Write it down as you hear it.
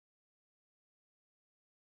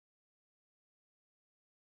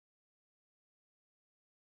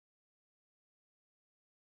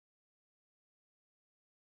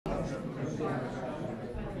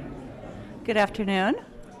Good afternoon.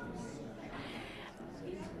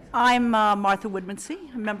 I'm Martha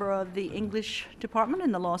Woodmansee, a member of the English department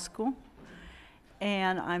in the law school,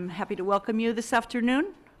 and I'm happy to welcome you this afternoon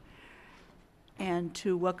and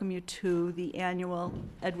to welcome you to the annual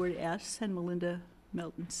Edward S. and Melinda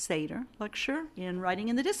MELTON SADAR lecture in Writing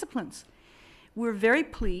in the Disciplines. We're very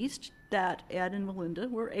pleased that Ed and Melinda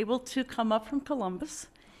were able to come up from Columbus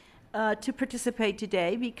to participate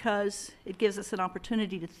today because it gives us an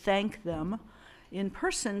opportunity to thank them in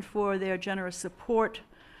person for their generous support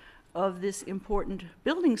of this important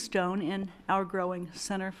building stone in our growing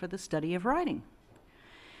Center for the Study of Writing.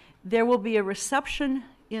 There will be a reception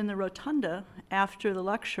in the rotunda after the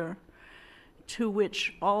lecture to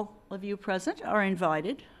which all of you present are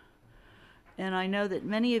invited. And I know that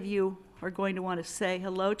many of you are going to want to say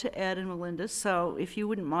hello to Ed and Melinda, so if you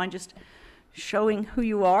wouldn't mind just showing who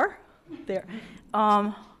you are there.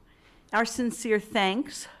 Our sincere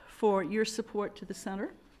thanks for your support to the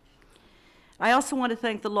center. I also want to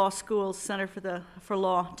thank the Law School's Center for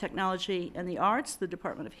Law, Technology, and the Arts, the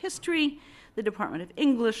Department of History, the Department of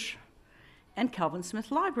English, and Calvin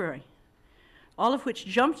Smith Library, all of which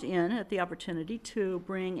jumped in at the opportunity to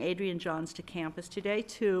bring Adrian Johns to campus today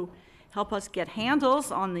to help us get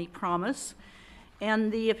handles on the promise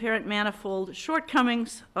and the apparent manifold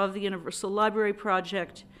shortcomings of the Universal Library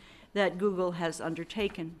project that Google has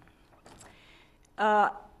undertaken.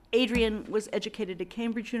 Adrian was educated at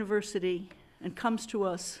Cambridge University and comes to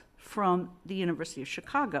us from the University of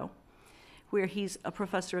Chicago, where he's a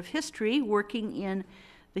professor of history working in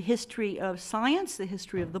the history of science, the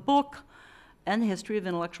history of the book, and the history of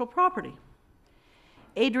intellectual property.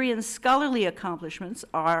 Adrian's scholarly accomplishments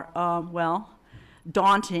are,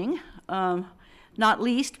 daunting, not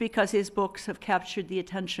least because his books have captured the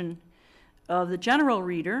attention of the general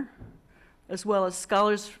reader, as well as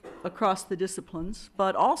scholars across the disciplines,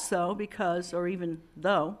 but also because, or even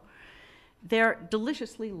though, they're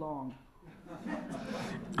deliciously long.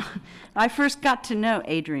 I first got to know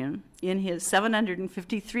Adrian in his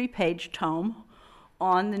 753-page tome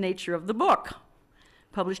on the nature of the book,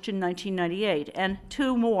 published in 1998, and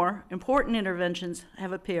two more important interventions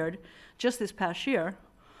have appeared just this past year.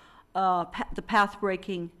 The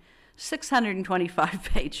path-breaking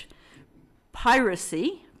 625-page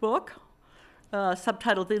piracy book,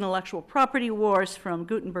 subtitled The Intellectual Property Wars from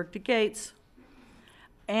Gutenberg to Gates,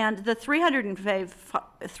 and the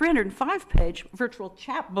 305-page virtual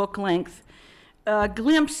chapbook length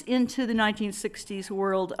glimpse into the 1960s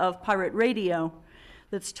world of pirate radio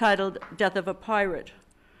that's titled Death of a Pirate.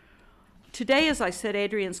 Today, as I said,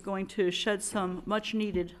 Adrian's going to shed some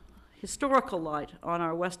much-needed historical light on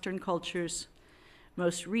our Western culture's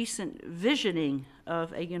most recent visioning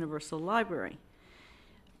of a universal library.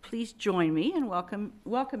 Please join me in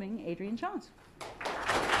welcoming Adrian Johns.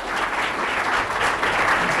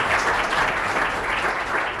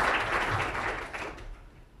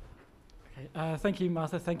 Thank you,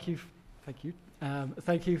 Martha. Thank you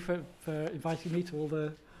for inviting me to all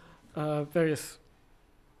the various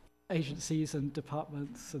agencies and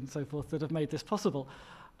departments and so forth that have made this possible.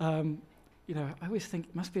 I always think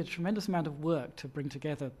it must be a tremendous amount of work to bring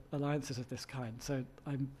together alliances of this kind. So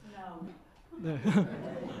I'm no. No.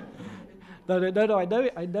 I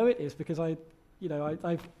know it is because I've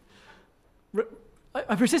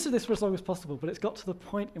resisted this for as long as possible, but it's got to the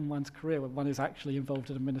point in one's career when one is actually involved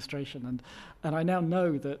in administration, and I now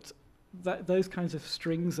know that those kinds of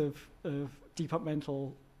strings of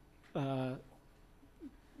departmental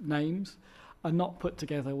names are not put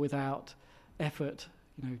together without effort,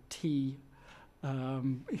 tea,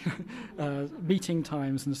 meeting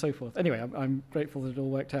times, and so forth. Anyway, I'm grateful that it all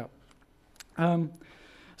worked out.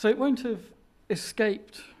 So it won't have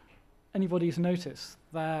escaped anybody's notice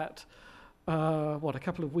that a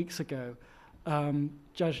couple of weeks ago,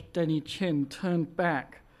 Judge Denny Chin turned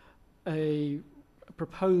back a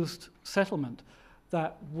proposed settlement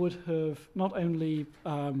that would have not only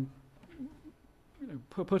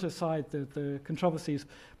put aside the controversies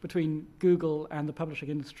between Google and the publishing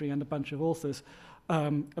industry and a bunch of authors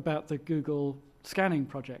about the Google scanning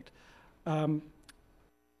project,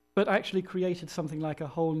 but actually created something like a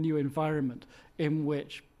whole new environment in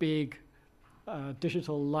which big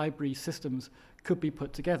digital library systems could be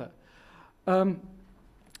put together. And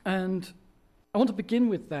I want to begin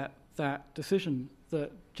with that decision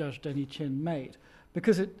that Judge Denny Chin made,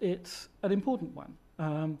 because it's an important one.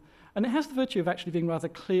 And it has the virtue of actually being rather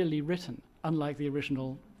clearly written, unlike the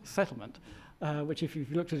original settlement, which if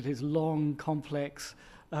you've looked at it is long, complex,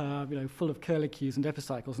 full of curlicues and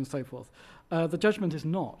epicycles and so forth. The judgment is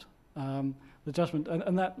not. The judgment,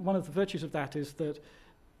 and that one of the virtues of that is that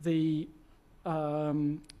the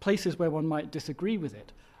places where one might disagree with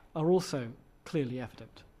it are also clearly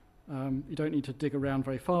evident. You don't need to dig around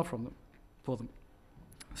very far for them.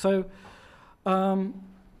 So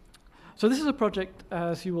this is a project,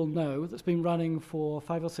 as you will know, that's been running for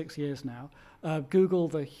 5 or 6 years now. Google,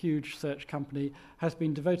 the huge search company, has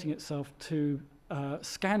been devoting itself to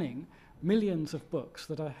scanning millions of books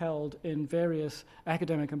that are held in various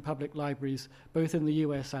academic and public libraries, both in the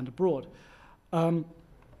US and abroad. And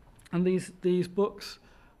these books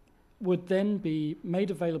would then be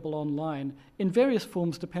made available online in various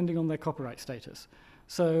forms depending on their copyright status.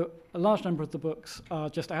 So a large number of the books are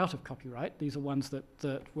just out of copyright. These are ones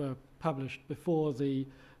that were published before the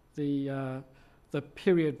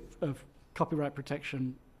period of copyright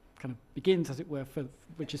protection kind of begins, as it were,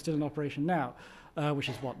 which is still in operation now, which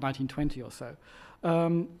is, 1920 or so.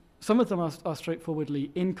 Some of them are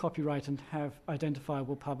straightforwardly in copyright and have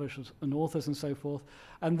identifiable publishers and authors and so forth,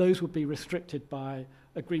 and those would be restricted by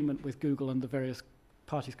agreement with Google and the various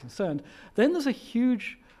parties concerned. Then there's a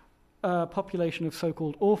huge population of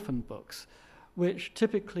so-called orphan books, which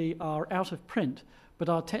typically are out of print, but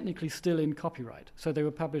are technically still in copyright. So they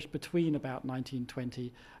were published between about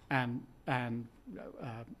 1920 and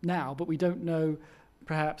now, but we don't know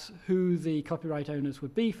perhaps who the copyright owners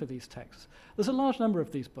would be for these texts. There's a large number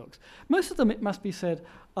of these books. Most of them, it must be said,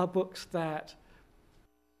 are books that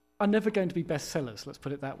are never going to be bestsellers, let's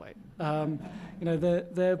put it that way.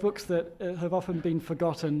 They're books that have often been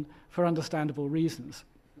forgotten for understandable reasons,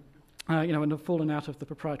 and have fallen out of the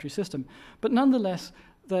proprietary system. But nonetheless,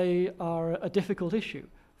 they are a difficult issue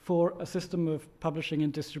for a system of publishing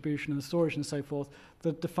and distribution and storage and so forth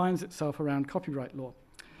that defines itself around copyright law.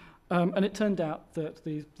 And it turned out that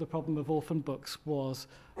the problem of orphan books was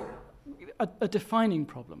a defining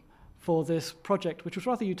problem for this project, which was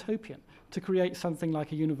rather utopian, to create something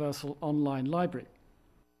like a universal online library.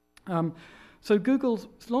 So Google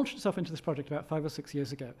launched itself into this project about 5 or 6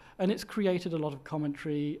 years ago, and it's created a lot of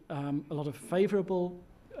commentary, a lot of favorable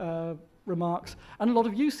remarks, and a lot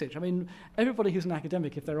of usage. I mean, everybody who's an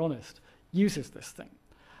academic, if they're honest, uses this thing.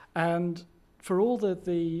 And for all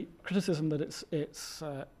the criticism that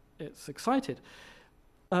it's excited,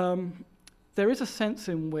 there is a sense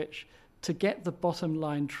in which, to get the bottom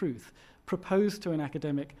line truth, proposed to an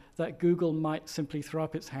academic that Google might simply throw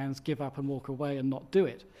up its hands, give up and walk away and not do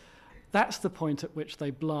it. That's the point at which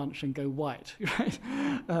they blanch and go white, right?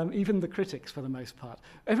 Even the critics, for the most part.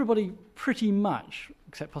 Everybody pretty much,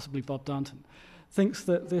 except possibly Bob Danton, thinks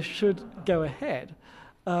that this should go ahead.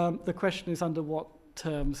 The question is under what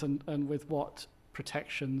terms and with what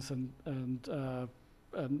protections and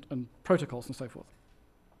protocols and so forth.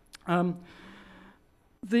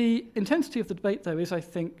 The intensity of the debate, though, is, I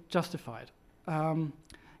think, justified. I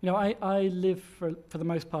live, for the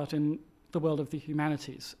most part, in the world of the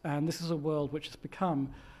humanities, and this is a world which has become,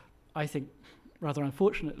 I think, rather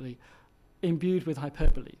unfortunately, imbued with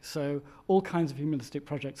hyperbole. So all kinds of humanistic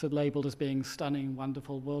projects are labelled as being stunning,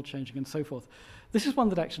 wonderful, world-changing, and so forth. This is one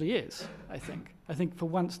that actually is, I think. I think for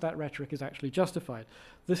once that rhetoric is actually justified.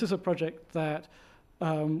 This is a project that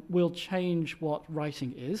will change what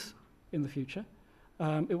writing is in the future.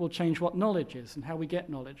 It will change what knowledge is and how we get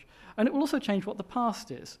knowledge. And it will also change what the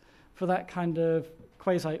past is, for that kind of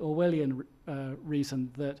quasi-Orwellian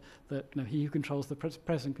reason that he who controls the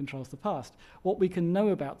present controls the past. What we can know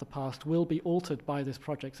about the past will be altered by this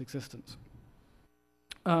project's existence.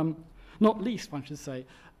 Not least, one should say,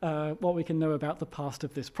 what we can know about the past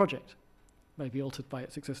of this project may be altered by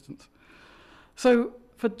its existence. So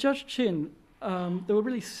for Judge Chin, there were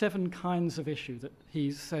really 7 kinds of issue that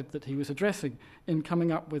he said that he was addressing in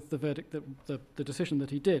coming up with the verdict, the decision that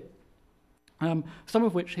he did, some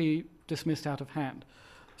of which he dismissed out of hand.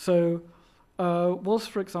 So was,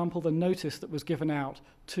 for example, the notice that was given out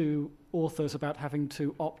to authors about having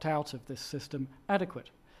to opt out of this system adequate?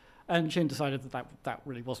 And Chin decided that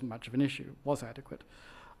really wasn't much of an issue, it was adequate.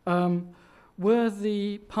 Were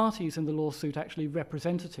the parties in the lawsuit actually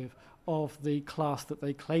representative of the class that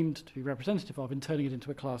they claimed to be representative of in turning it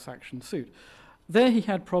into a class action suit? There he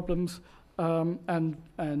had problems,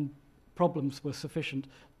 and problems were sufficient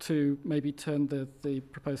to maybe turn the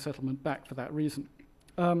proposed settlement back for that reason.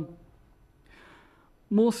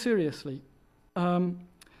 More seriously,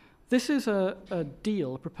 this is a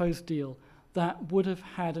proposed deal, that would have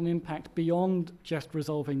had an impact beyond just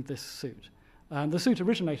resolving this suit. The suit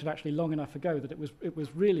originated actually long enough ago that it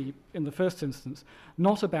was really, in the first instance,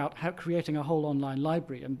 not about creating a whole online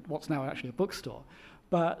library and what's now actually a bookstore,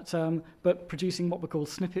 but producing what were called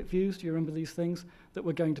snippet views. Do you remember these things? That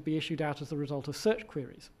were going to be issued out as a result of search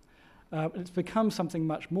queries. It's become something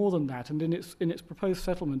much more than that, and in its proposed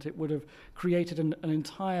settlement, it would have created an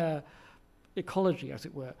entire ecology, as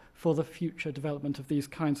it were, for the future development of these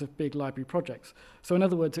kinds of big library projects. So in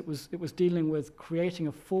other words, it was dealing with creating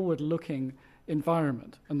a forward-looking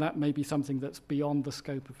environment, and that may be something that's beyond the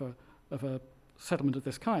scope of a settlement of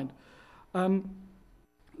this kind.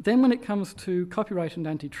 Then when it comes to copyright and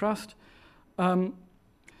antitrust,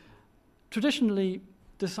 traditionally,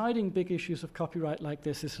 deciding big issues of copyright like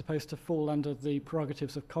this is supposed to fall under the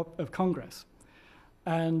prerogatives of Congress.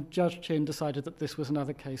 And Judge Chin decided that this was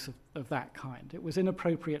another case of that kind. It was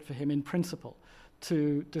inappropriate for him in principle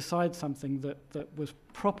to decide something that was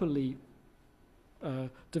properly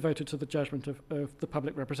devoted to the judgment of the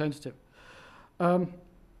public representative. And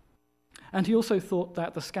he also thought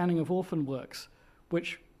that the scanning of orphan works,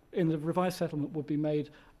 which in the revised settlement would be made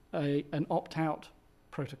an opt-out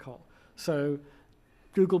protocol. So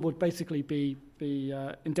Google would basically be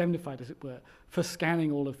indemnified, as it were, for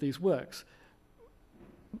scanning all of these works.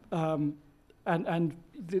 And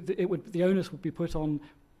the onus would be put on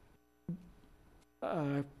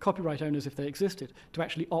copyright owners, if they existed, to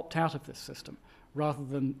actually opt out of this system, rather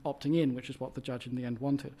than opting in, which is what the judge in the end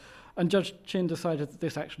wanted. And Judge Chin decided that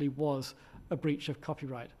this actually was a breach of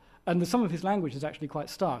copyright. And some of his language is actually quite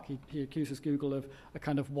stark. He accuses Google of a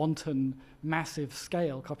kind of wanton,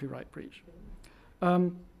 massive-scale copyright breach.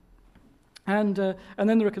 And then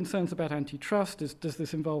there are concerns about antitrust. Does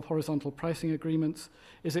this involve horizontal pricing agreements?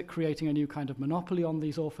 Is it creating a new kind of monopoly on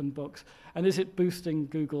these orphan books? And is it boosting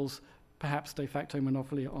Google's perhaps de facto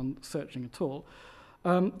monopoly on searching at all?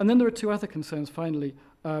 And then there are two other concerns, finally.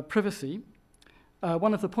 Privacy.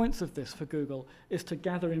 One of the points of this for Google is to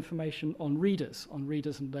gather information on readers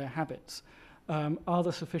and their habits. Are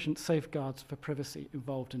there sufficient safeguards for privacy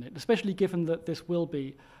involved in it, especially given that this will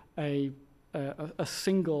be a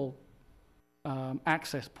single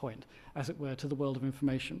access point, as it were, to the world of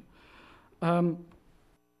information.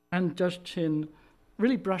 And Judge Chin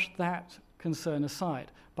really brushed that concern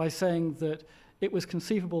aside by saying that it was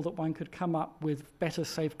conceivable that one could come up with better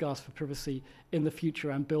safeguards for privacy in the future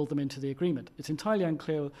and build them into the agreement. It's entirely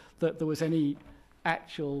unclear that there was any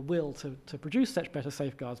actual will to produce such better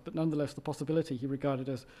safeguards, but nonetheless the possibility he regarded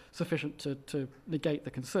as sufficient to negate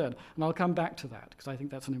the concern. And I'll come back to that, because I think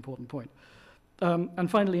that's an important point. And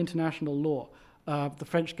finally, international law. The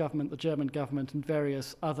French government, the German government, and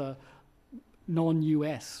various other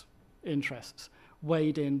non-US interests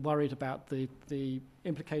weighed in, worried about the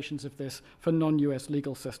implications of this for non-US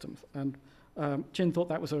legal systems. And Chin thought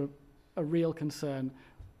that was a real concern.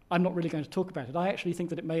 I'm not really going to talk about it. I actually think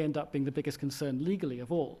that it may end up being the biggest concern legally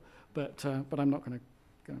of all, but I'm not going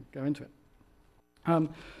to go into it.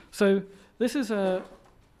 So this is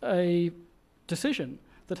a decision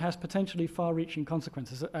that has potentially far-reaching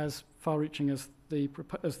consequences, as far-reaching as the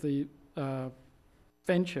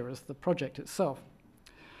venture, as the project itself.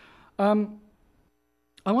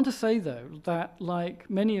 I want to say, though, that like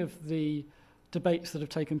many of the debates that have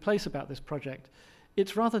taken place about this project,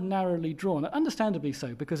 it's rather narrowly drawn, understandably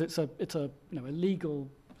so, because it's a legal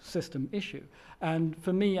system issue. And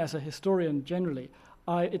for me, as a historian generally,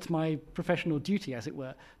 it's my professional duty, as it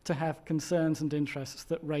were, to have concerns and interests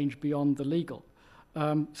that range beyond the legal.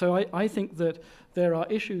 So I think that there are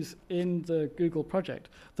issues in the Google project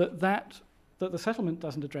that the settlement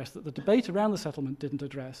doesn't address, that the debate around the settlement didn't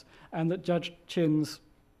address, and that Judge Chin's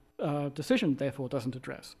decision, therefore, doesn't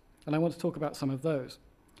address. And I want to talk about some of those.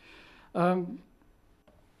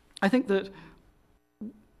 I think that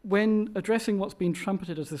when addressing what's been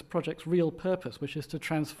trumpeted as this project's real purpose, which is to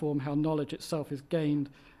transform how knowledge itself is gained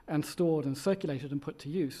and stored and circulated and put to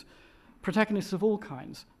use, protagonists of all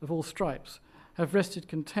kinds, of all stripes, have rested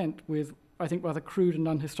content with, I think, rather crude and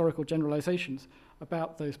unhistorical generalizations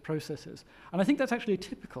about those processes. And I think that's actually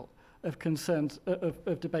typical of concerns,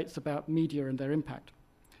 of debates about media and their impact.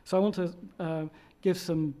 So I want to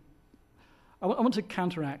I want to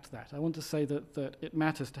counteract that. I want to say that it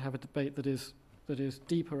matters to have a debate that is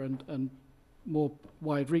deeper and more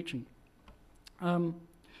wide-reaching. And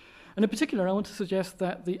in particular, I want to suggest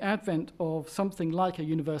that the advent of something like a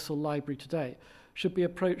universal library today should be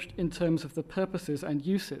approached in terms of the purposes and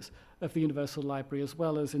uses of the universal library, as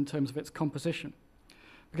well as in terms of its composition.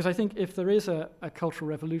 Because I think if there is a cultural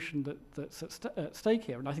revolution that's at stake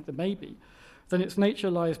here, and I think there may be, then its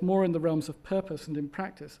nature lies more in the realms of purpose and in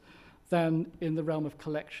practice than in the realm of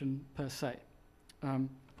collection per se.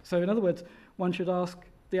 So in other words, one should ask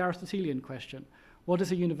the Aristotelian question: what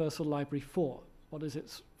is a universal library for? What is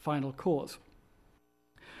its final cause?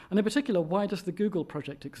 And in particular, why does the Google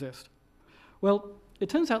project exist? Well, it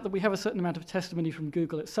turns out that we have a certain amount of testimony from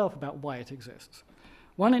Google itself about why it exists.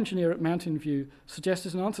 One engineer at Mountain View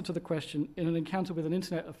suggested an answer to the question in an encounter with an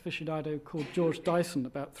internet aficionado called George Dyson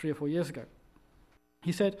about 3 or 4 years ago.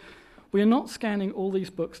 He said, We are not scanning all these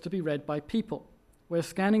books to be read by people. We're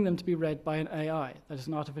scanning them to be read by an AI, that is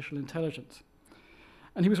an artificial intelligence.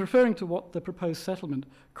 And he was referring to what the proposed settlement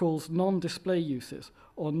calls non-display uses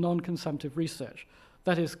or non-consumptive research.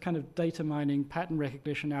 That is kind of data mining, pattern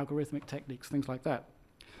recognition, algorithmic techniques, things like that.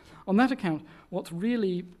 On that account, what's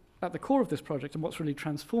really at the core of this project and what's really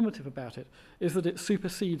transformative about it is that it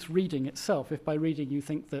supersedes reading itself, if by reading you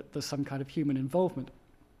think that there's some kind of human involvement.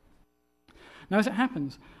 Now, as it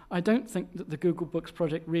happens, I don't think that the Google Books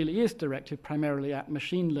project really is directed primarily at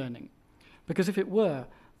machine learning, because if it were,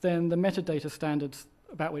 then the metadata standards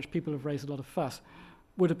about which people have raised a lot of fuss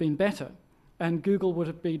would have been better, and Google would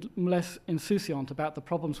have been less insouciant about the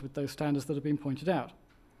problems with those standards that have been pointed out.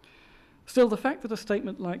 Still, the fact that a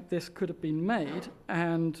statement like this could have been made,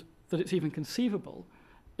 and that it's even conceivable,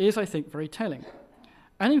 is, I think, very telling.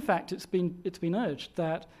 And in fact, it's been urged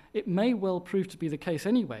that it may well prove to be the case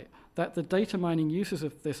anyway, that the data mining uses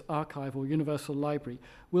of this archive or universal library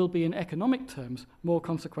will be, in economic terms, more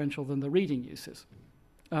consequential than the reading uses.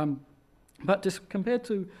 But compared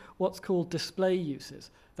to what's called display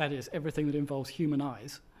uses, that is, everything that involves human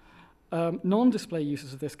eyes, non-display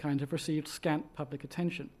uses of this kind have received scant public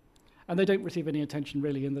attention. And they don't receive any attention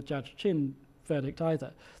really in the Judge Chin verdict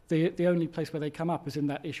either. The only place where they come up is in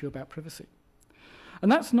that issue about privacy.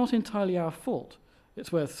 And that's not entirely our fault,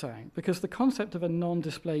 it's worth saying, because the concept of a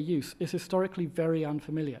non-display use is historically very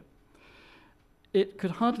unfamiliar. It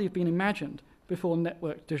could hardly have been imagined before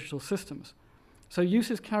networked digital systems. So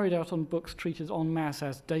uses carried out on books treated en masse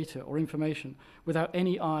as data or information without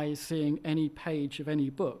any eyes seeing any page of any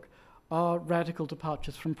book are radical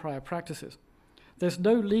departures from prior practices. There's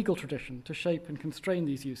no legal tradition to shape and constrain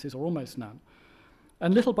these uses, or almost none,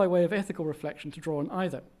 and little by way of ethical reflection to draw on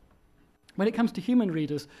either. When it comes to human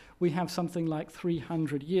readers, we have something like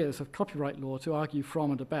 300 years of copyright law to argue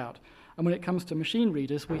from and about, and when it comes to machine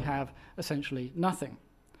readers, we have essentially nothing.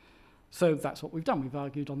 So that's what we've done. We've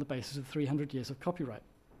argued on the basis of 300 years of copyright.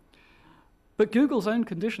 But Google's own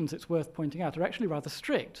conditions, it's worth pointing out, are actually rather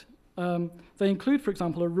strict. They include, for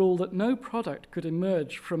example, a rule that no product could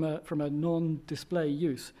emerge from a non-display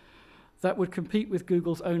use that would compete with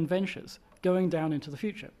Google's own ventures going down into the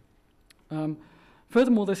future.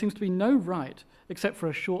 Furthermore, there seems to be no right, except for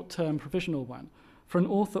a short-term provisional one, for an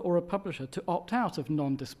author or a publisher to opt out of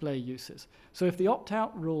non-display uses. So if the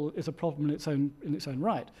opt-out rule is a problem in its own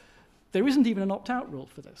right, there isn't even an opt-out rule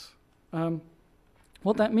for this.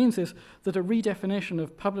 What that means is that a redefinition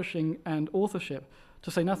of publishing and authorship, to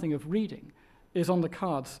say nothing of reading, is on the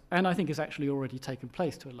cards, and I think has actually already taken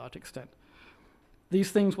place to a large extent.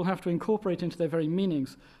 These things will have to incorporate into their very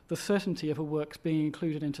meanings the certainty of a work's being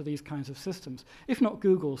included into these kinds of systems. If not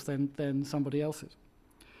Google's, then somebody else's.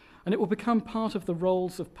 And it will become part of the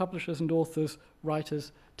roles of publishers and authors,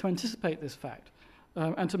 writers, to anticipate this fact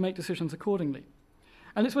and to make decisions accordingly.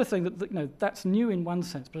 And it's worth saying that that's new in one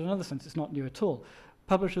sense, but in another sense it's not new at all.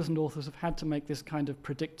 Publishers and authors have had to make this kind of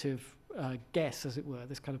predictive guess, as it were,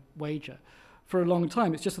 this kind of wager, for a long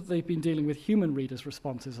time. It's just that they've been dealing with human readers'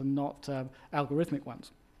 responses and not algorithmic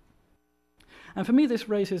ones. And for me, this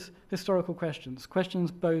raises historical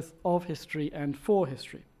questions both of history and for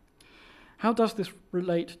history. How does this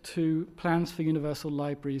relate to plans for universal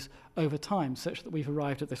libraries over time, such that we've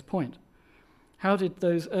arrived at this point? How did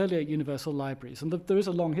those earlier universal libraries, and there is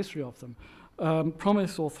a long history of them,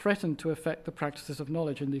 promise or threaten to affect the practices of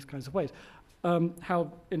knowledge in these kinds of ways?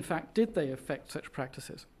 How, in fact, did they affect such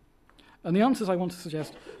practices? And the answers I want to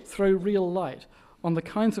suggest throw real light on the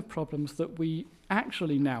kinds of problems that we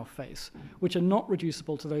actually now face, which are not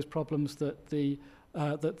reducible to those problems that the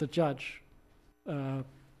judge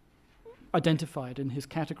identified in his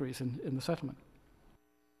categories in the settlement.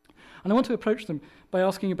 And I want to approach them by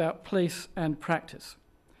asking about place and practice.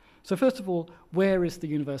 So first of all, where is the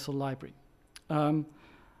universal library?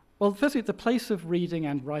 Well, firstly, the place of reading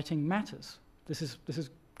and writing matters. This is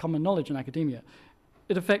common knowledge in academia.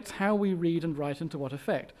 It affects how we read and write and to what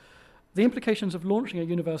effect. The implications of launching a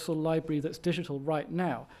universal library that's digital right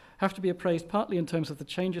now have to be appraised partly in terms of the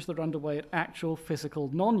changes that are underway at actual physical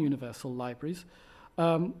non-universal libraries.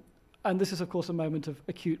 And this is, of course, a moment of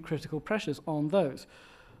acute critical pressures on those.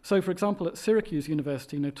 So, for example, at Syracuse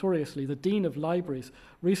University, notoriously, the Dean of Libraries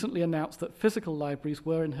recently announced that physical libraries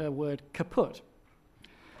were, in her word, kaput.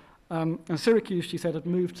 And Syracuse, she said, had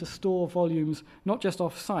moved to store volumes not just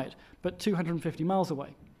off-site, but 250 miles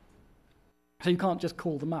away. So you can't just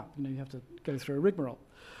call them up, you have to go through a rigmarole.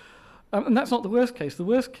 And that's not the worst case. The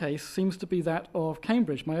worst case seems to be that of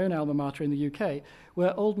Cambridge, my own alma mater in the UK,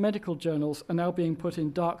 where old medical journals are now being put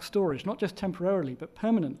in dark storage, not just temporarily, but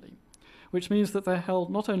permanently, which means that they're held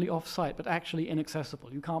not only off-site, but actually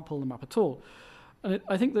inaccessible. You can't pull them up at all. And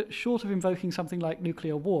I think that short of invoking something like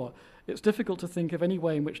nuclear war, it's difficult to think of any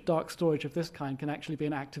way in which dark storage of this kind can actually be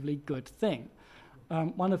an actively good thing.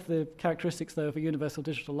 One of the characteristics, though, of a universal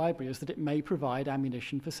digital library is that it may provide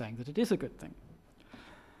ammunition for saying that it is a good thing.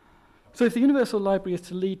 So if the universal library is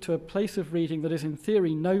to lead to a place of reading that is in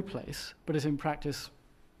theory no place, but is in practice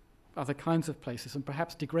other kinds of places and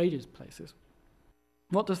perhaps degraded places,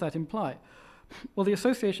 what does that imply? Well, the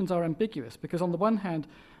associations are ambiguous because on the one hand,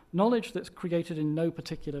 knowledge that's created in no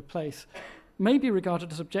particular place may be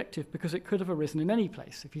regarded as objective because it could have arisen in any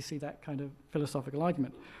place, if you see that kind of philosophical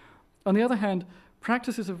argument. On the other hand,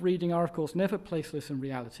 practices of reading are, of course, never placeless in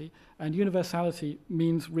reality, and universality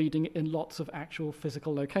means reading in lots of actual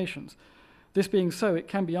physical locations. This being so, it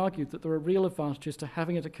can be argued that there are real advantages to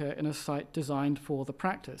having it occur in a site designed for the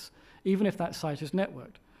practice, even if that site is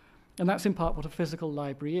networked. And that's in part what a physical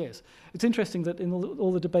library is. It's interesting that in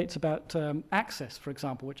all the debates about access, for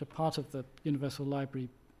example, which are part of the universal library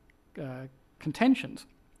contentions,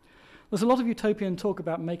 there's a lot of utopian talk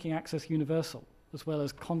about making access universal, as well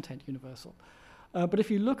as content universal. But if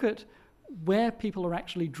you look at where people are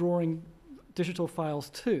actually drawing digital files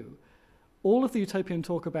to, all of the utopian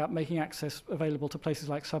talk about making access available to places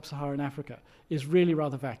like sub-Saharan Africa is really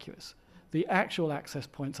rather vacuous. The actual access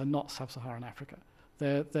points are not sub-Saharan Africa.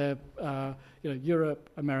 They're Europe,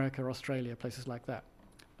 America, Australia, places like that.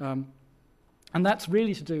 And that's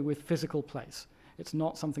really to do with physical place. It's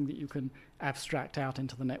not something that you can abstract out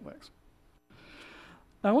into the networks.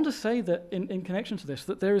 I want to say that in connection to this,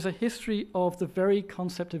 that there is a history of the very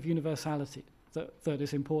concept of universality that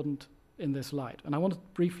is important in this light. And I want to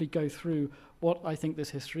briefly go through what I think this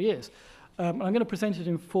history is. I'm going to present it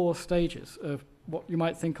in 4 stages of what you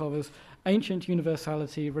might think of as ancient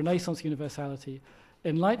universality, Renaissance universality,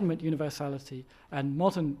 Enlightenment universality, and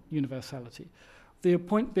modern universality. The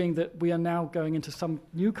point being that we are now going into some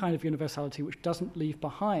new kind of universality which doesn't leave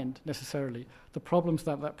behind necessarily the problems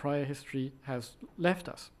that that prior history has left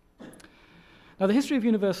us. Now, the history of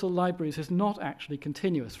universal libraries is not actually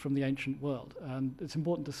continuous from the ancient world, and it's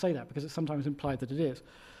important to say that because it's sometimes implied that it is.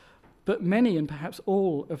 But many, and perhaps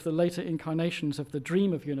all, of the later incarnations of the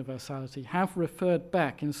dream of universality have referred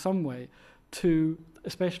back in some way to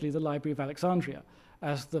especially the Library of Alexandria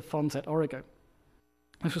as the Fons et Origo.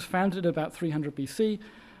 This was founded in about 300 BC,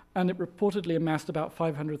 and it reportedly amassed about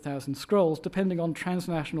 500,000 scrolls, depending on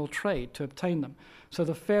transnational trade to obtain them. So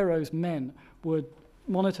the pharaoh's men would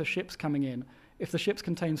monitor ships coming in. If the ships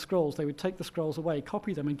contained scrolls, they would take the scrolls away,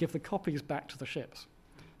 copy them, and give the copies back to the ships.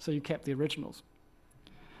 So you kept the originals.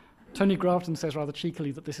 Tony Grafton says rather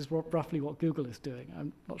cheekily that this is roughly what Google is doing.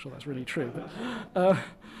 I'm not sure that's really true.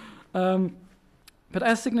 But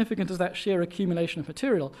as significant as that sheer accumulation of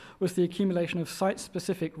material was the accumulation of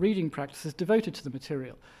site-specific reading practices devoted to the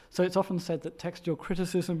material. So it's often said that textual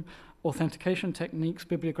criticism, authentication techniques,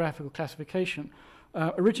 bibliographical classification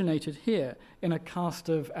originated here in a caste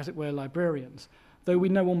of, as it were, librarians, though we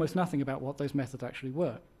know almost nothing about what those methods actually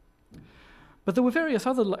were. But there were various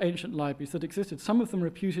other ancient libraries that existed, some of them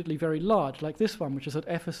reputedly very large, like this one, which is at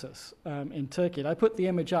Ephesus in Turkey. And I put the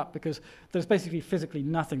image up because there's basically physically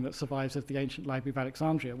nothing that survives of the ancient Library of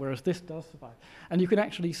Alexandria, whereas this does survive. And you can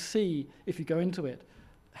actually see, if you go into it,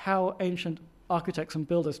 how ancient architects and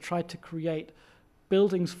builders tried to create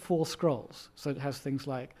buildings for scrolls. So it has things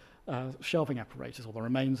like shelving apparatus, or the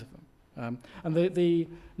remains of them. And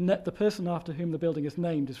the person after whom the building is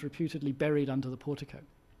named is reputedly buried under the portico.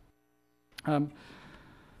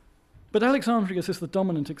 But Alexandria's is the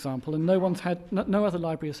dominant example, and no other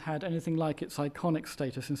library has had anything like its iconic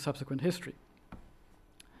status in subsequent history.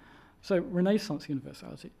 So, Renaissance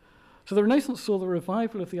universality. So the Renaissance saw the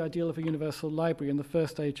revival of the ideal of a universal library in the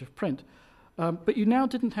first age of print, but you now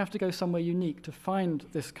didn't have to go somewhere unique to find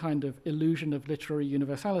this kind of illusion of literary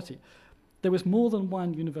universality. There was more than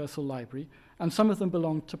one universal library, and some of them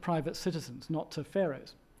belonged to private citizens, not to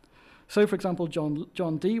pharaohs. So, for example,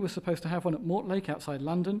 John Dee was supposed to have one at Mortlake outside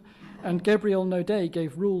London, and Gabriel Naudet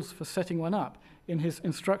gave rules for setting one up in his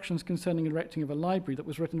instructions concerning erecting of a library that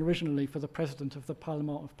was written originally for the president of the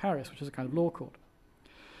Parlement of Paris, which is a kind of law court.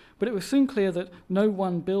 But it was soon clear that no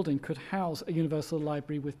one building could house a universal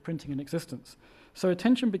library with printing in existence. So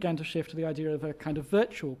attention began to shift to the idea of a kind of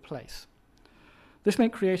virtual place. This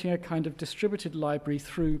meant creating a kind of distributed library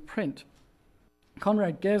through print.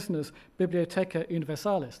 Konrad Gesner's Bibliotheca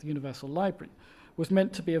Universalis, the Universal Library, was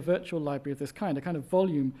meant to be a virtual library of this kind, a kind of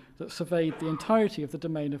volume that surveyed the entirety of the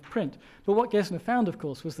domain of print. But what Gesner found, of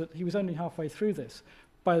course, was that he was only halfway through this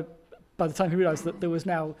by the time he realized that there was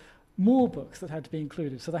now more books that had to be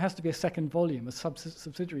included. So there has to be a second volume, a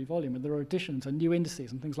subsidiary volume, and there are additions and new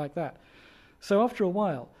indices and things like that. So after a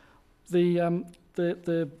while, the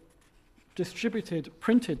distributed,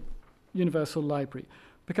 printed universal library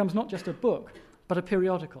becomes not just a book, but a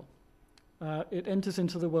periodical. It enters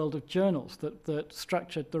into the world of journals that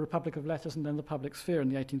structured the Republic of Letters and then the public sphere in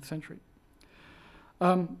the 18th century.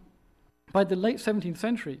 By the late 17th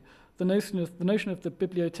century, the notion of the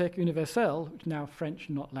Bibliothèque Universelle, which is now French,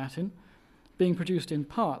 not Latin, being produced in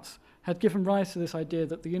parts, had given rise to this idea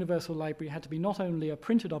that the universal library had to be not only a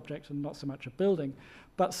printed object and not so much a building,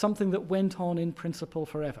 but something that went on in principle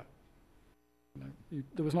forever.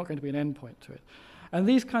 There was not going to be an end point to it. And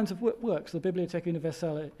these kinds of works, the Bibliothèque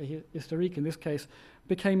Universelle Historique in this case,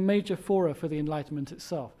 became major fora for the Enlightenment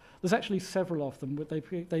itself. There's actually several of them, but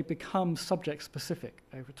they become subject-specific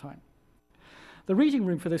over time. The reading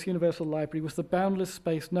room for this universal library was the boundless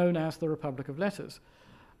space known as the Republic of Letters,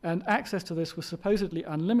 and access to this was supposedly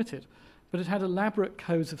unlimited, but it had elaborate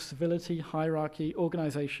codes of civility, hierarchy,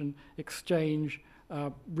 organization, exchange,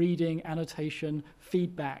 reading, annotation,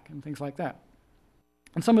 feedback, and things like that.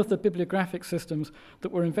 And some of the bibliographic systems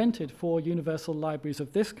that were invented for universal libraries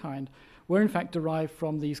of this kind were in fact derived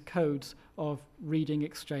from these codes of reading,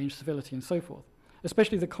 exchange, civility, and so forth,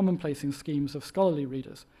 especially the commonplacing schemes of scholarly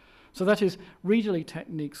readers. So that is, readerly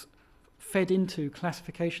techniques fed into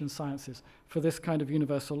classification sciences for this kind of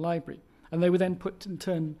universal library, and they were then put in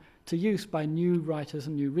turn to use by new writers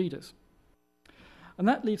and new readers. And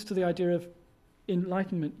that leads to the idea of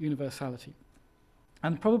Enlightenment universality,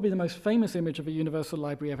 and probably the most famous image of a universal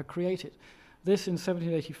library ever created. This in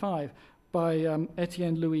 1785 by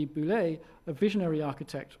Étienne Louis Boullé, a visionary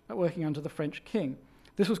architect working under the French king.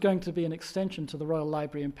 This was going to be an extension to the Royal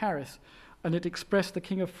Library in Paris, and it expressed the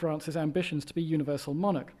King of France's ambitions to be universal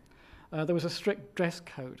monarch. There was a strict dress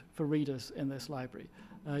code for readers in this library.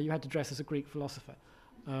 You had to dress as a Greek philosopher.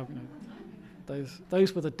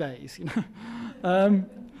 Those were the days, you know.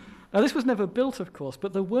 Now, this was never built, of course,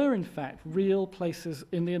 but there were, in fact, real places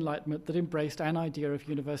in the Enlightenment that embraced an idea of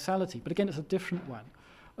universality. But again, it's a different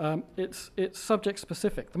one. It's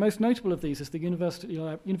subject-specific. The most notable of these is the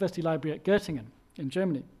University Library at Göttingen in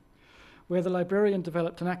Germany, where the librarian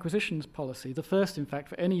developed an acquisitions policy, the first, in fact,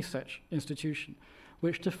 for any such institution,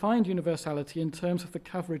 which defined universality in terms of the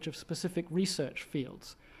coverage of specific research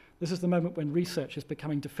fields. This is the moment when research is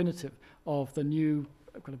becoming definitive of the new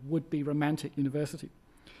kind of would-be romantic university.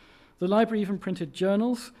 The library even printed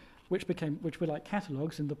journals, which were like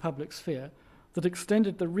catalogues in the public sphere, that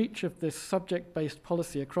extended the reach of this subject-based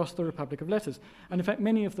policy across the Republic of Letters. And in fact,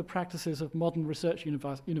 many of the practices of modern research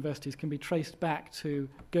universities can be traced back to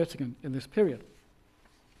Göttingen in this period.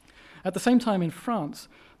 At the same time in France,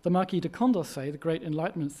 the Marquis de Condorcet, the great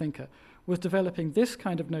Enlightenment thinker, was developing this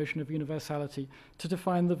kind of notion of universality to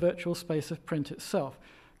define the virtual space of print itself.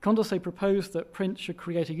 Condorcet proposed that print should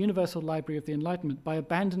create a universal library of the Enlightenment by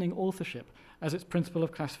abandoning authorship as its principle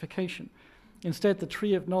of classification. Instead, the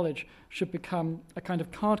tree of knowledge should become a kind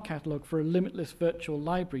of card catalogue for a limitless virtual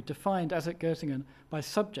library defined, as at Göttingen, by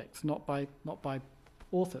subjects, not by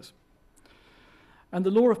authors. And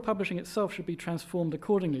the law of publishing itself should be transformed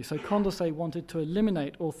accordingly. So Condorcet wanted to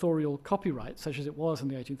eliminate authorial copyright, such as it was in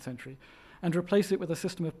the 18th century, and replace it with a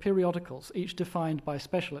system of periodicals, each defined by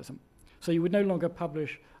specialism. So you would no longer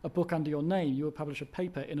publish a book under your name, you would publish a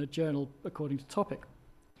paper in a journal according to topic.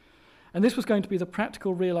 And this was going to be the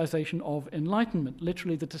practical realization of enlightenment,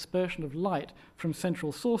 literally the dispersion of light from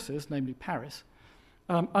central sources, namely Paris,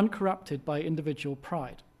 uncorrupted by individual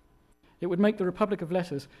pride. It would make the Republic of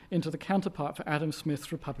Letters into the counterpart for Adam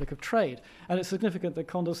Smith's Republic of Trade. And it's significant that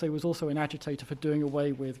Condorcet was also an agitator for doing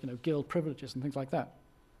away with, guild privileges and things like that.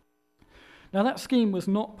 Now, that scheme was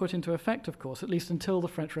not put into effect, of course, at least until the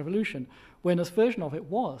French Revolution, when a version of it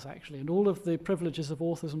was, actually, and all of the privileges of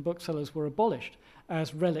authors and booksellers were abolished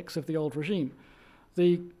as relics of the old regime.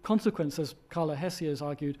 The consequence, as Carla Hessier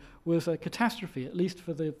argued, was a catastrophe, at least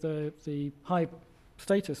for the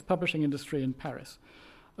high-status publishing industry in Paris.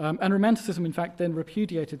 And Romanticism, in fact, then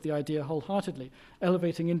repudiated the idea wholeheartedly,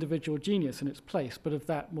 elevating individual genius in its place, but of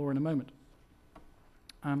that more in a moment.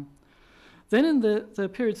 Then in the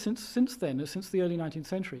period since then, since the early 19th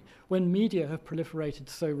century, when media have proliferated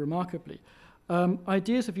so remarkably,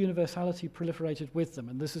 ideas of universality proliferated with them,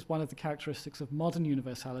 and this is one of the characteristics of modern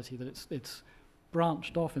universality, that it's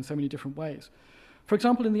branched off in so many different ways. For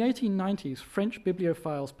example, in the 1890s, French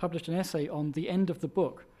bibliophiles published an essay on the end of the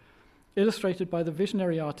book, illustrated by the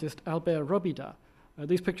visionary artist Albert Robida.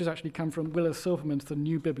 These pictures actually come from Willa Silverman's The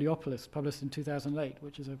New Bibliopolis, published in 2008,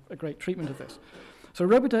 which is a great treatment of this. So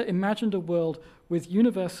Robida imagined a world with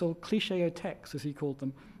universal cliché-othèques, as he called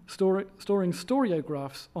them, storing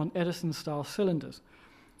storiographs on Edison-style cylinders.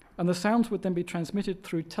 And the sounds would then be transmitted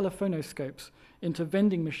through telephonoscopes into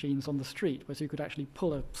vending machines on the street, where you could actually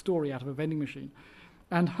pull a story out of a vending machine.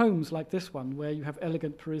 and homes like this one, where you have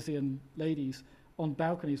elegant Parisian ladies on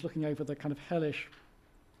balconies looking over the kind of hellish,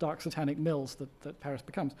 dark satanic mills that Paris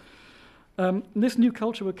becomes. This new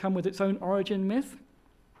culture would come with its own origin myth.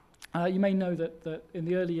 You may know that in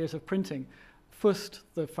the early years of printing, Fust,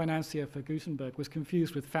 the financier for Gutenberg, was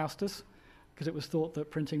confused with Faustus, because it was thought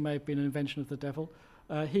that printing may have been an invention of the devil.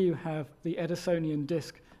 Here you have the Edisonian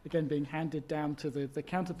disc, again being handed down to the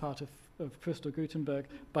counterpart of Fust or Gutenberg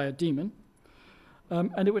by a demon.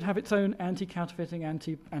 And it would have its own anti-counterfeiting,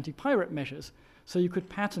 anti-pirate measures, so you could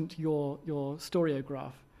patent your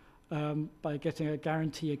storiograph by getting a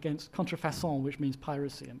guarantee against contrefaçon, which means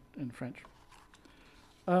piracy in French.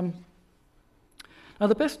 Now,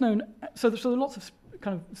 the best known, so there are lots of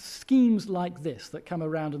kind of schemes like this that come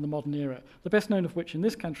around in the modern era, the best known of which in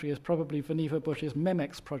this country is probably Vannevar Bush's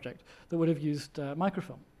Memex project that would have used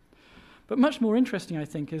microfilm. But much more interesting, I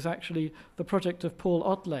think, is actually the project of Paul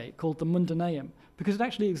Ottley called the Mundaneum, because it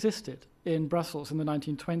actually existed in Brussels in the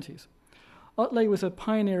 1920s. Ottley was a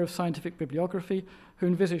pioneer of scientific bibliography who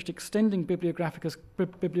envisaged extending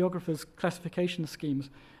bibliographers' classification schemes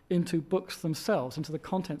into books themselves, into the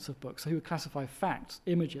contents of books. So he would classify facts,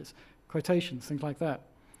 images, quotations, things like that,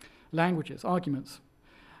 languages, arguments.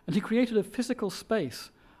 And he created a physical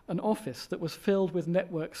space, an office that was filled with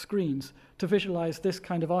network screens to visualize this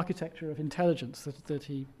kind of architecture of intelligence that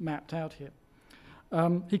he mapped out here.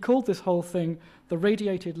 He called this whole thing the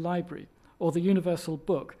radiated library, or the universal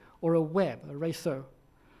book, or a web, a réseau,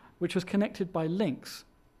 which was connected by links.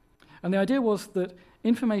 And the idea was that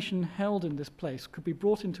information held in this place could be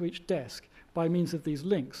brought into each desk by means of these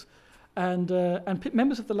links. And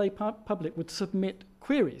members of the lay public would submit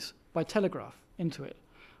queries by telegraph into it,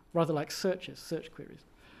 rather like search queries.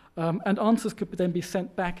 And answers could then be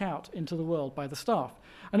sent back out into the world by the staff.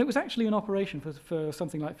 And it was actually in operation for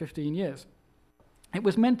something like 15 years. It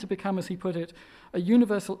was meant to become, as he put it, a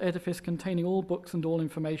universal edifice containing all books and all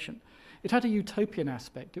information. It had a utopian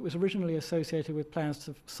aspect. It was originally associated with plans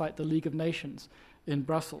to site the League of Nations in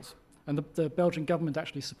Brussels. And the Belgian government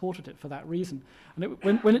actually supported it for that reason. And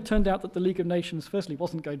when it turned out that the League of Nations, firstly,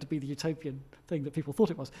 wasn't going to be the utopian thing that people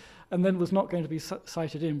thought it was, and then was not going to be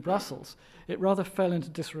cited in Brussels, it rather fell into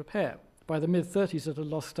disrepair. By the mid-30s, it had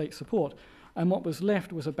lost state support, and what was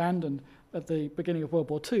left was abandoned at the beginning of World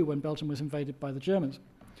War II when Belgium was invaded by the Germans.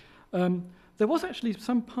 There was actually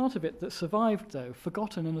some part of it that survived, though,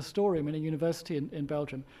 forgotten in a storeroom in a university in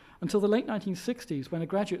Belgium, until the late 1960s when a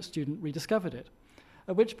graduate student rediscovered it.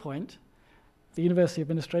 At which point, the university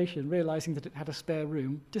administration, realizing that it had a spare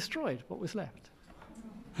room, destroyed what was left.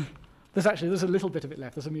 There's a little bit of it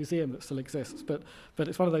left. There's a museum that still exists, but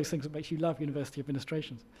it's one of those things that makes you love university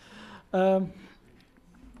administrations. Now,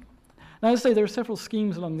 as I say, there are several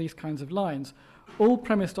schemes along these kinds of lines, all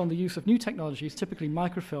premised on the use of new technologies, typically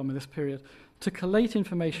microfilm in this period, to collate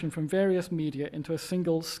information from various media into a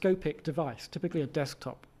single scopic device, typically a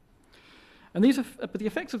desktop. And but the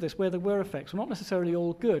effects of this, where there were effects, were not necessarily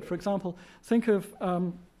all good. For example, think of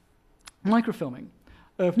microfilming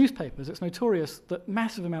of newspapers. It's notorious that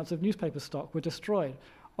massive amounts of newspaper stock were destroyed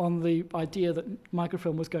on the idea that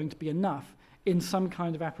microfilm was going to be enough in some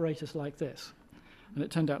kind of apparatus like this. And it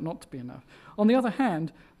turned out not to be enough. On the other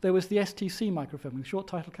hand, there was the STC microfilming, short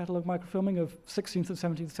title catalogue microfilming of 16th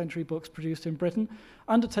and 17th century books produced in Britain,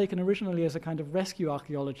 undertaken originally as a kind of rescue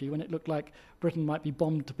archaeology when it looked like Britain might be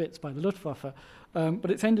bombed to bits by the Luftwaffe. But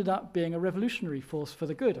it's ended up being a revolutionary force for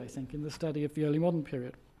the good, I think, in the study of the early modern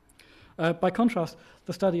period. By contrast,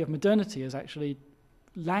 the study of modernity has actually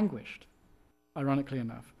languished, ironically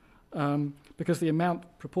enough. Because the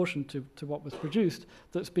amount proportion to what was produced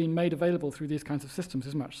that's been made available through these kinds of systems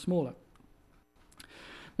is much smaller.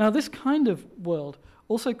 Now, this kind of world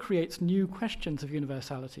also creates new questions of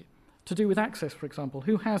universality, to do with access, for example.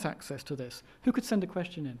 Who has access to this? Who could send a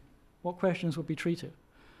question in? What questions would be treated?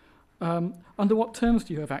 Under what terms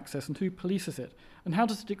do you have access, and who polices it? And how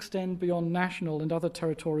does it extend beyond national and other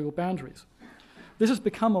territorial boundaries? This has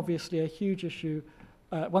become, obviously, a huge issue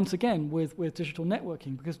once again, with digital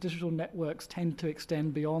networking, because digital networks tend to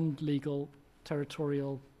extend beyond legal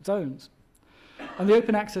territorial zones. And the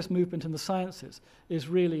open access movement in the sciences is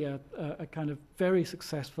really a kind of very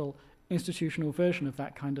successful institutional version of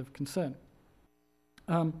that kind of concern.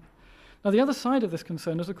 Now, the other side of this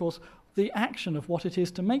concern is, of course, the action of what it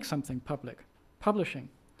is to make something public, publishing.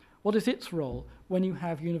 What is its role when you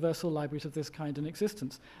have universal libraries of this kind in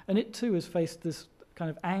existence? And it, too, has faced this kind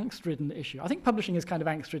of angst-ridden issue. I think publishing is kind of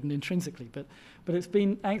angst-ridden intrinsically, but it's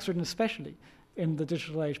been angst-ridden especially in the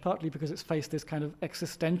digital age, partly because it's faced this kind of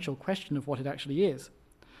existential question of what it actually is.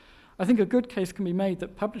 I think a good case can be made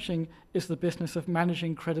that publishing is the business of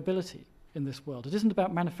managing credibility in this world. It isn't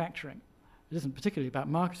about manufacturing. It isn't particularly about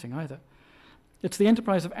marketing either. It's the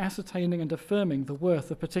enterprise of ascertaining and affirming the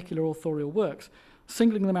worth of particular authorial works,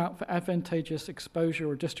 singling them out for advantageous exposure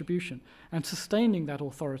or distribution, and sustaining that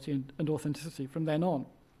authority and authenticity from then on.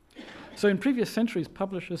 So in previous centuries,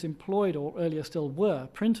 publishers employed, or earlier still were,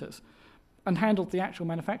 printers, and handled the actual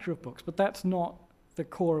manufacture of books, but that's not the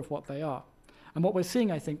core of what they are. And what we're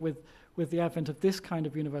seeing, I think, with the advent of this kind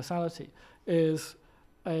of universality is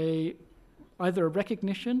either a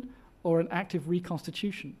recognition or an active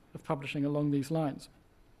reconstitution of publishing along these lines.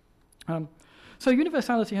 So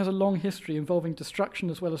universality has a long history involving destruction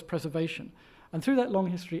as well as preservation. And through that long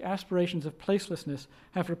history, aspirations of placelessness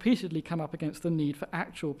have repeatedly come up against the need for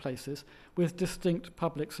actual places with distinct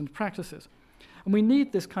publics and practices. And we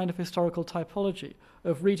need this kind of historical typology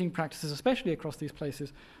of reading practices, especially across these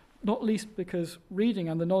places, not least because reading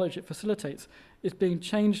and the knowledge it facilitates is being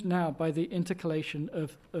changed now by the intercalation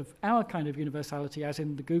of our kind of universality, as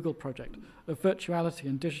in the Google project, of virtuality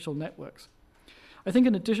and digital networks. I think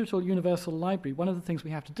in a digital universal library, one of the things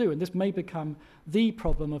we have to do, and this may become the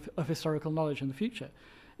problem of historical knowledge in the future,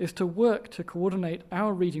 is to work to coordinate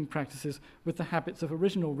our reading practices with the habits of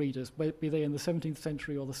original readers, be they in the 17th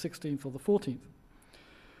century or the 16th or the 14th.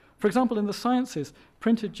 For example, in the sciences,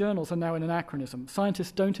 printed journals are now an anachronism.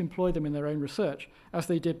 Scientists don't employ them in their own research, as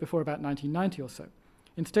they did before about 1990 or so.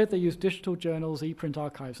 Instead, they use digital journals, e-print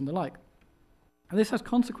archives, and the like. And this has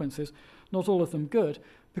consequences, not all of them good,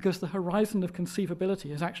 because the horizon of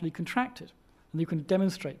conceivability has actually contracted. And you can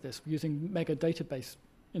demonstrate this using mega database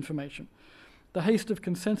information. The haste of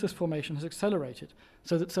consensus formation has accelerated,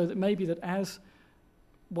 so that maybe that as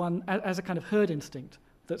a kind of herd instinct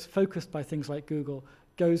that's focused by things like Google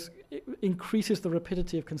increases the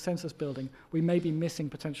rapidity of consensus building, we may be missing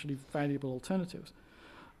potentially valuable alternatives.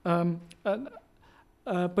 But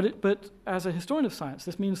as a historian of science,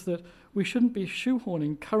 this means that we shouldn't be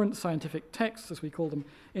shoehorning current scientific texts, as we call them,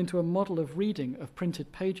 into a model of reading of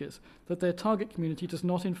printed pages that their target community does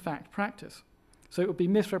not in fact practice. So it would be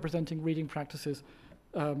misrepresenting reading practices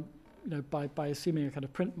by assuming a kind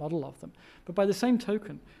of print model of them. But by the same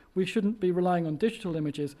token, we shouldn't be relying on digital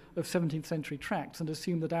images of 17th century tracts and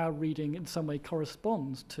assume that our reading in some way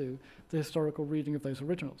corresponds to the historical reading of those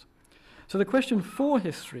originals. So the question for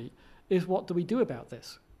history is, what do we do about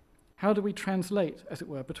this? How do we translate, as it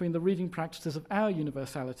were, between the reading practices of our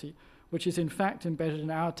universality, which is in fact embedded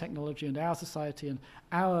in our technology and our society and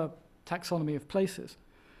our taxonomy of places,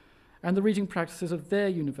 and the reading practices of their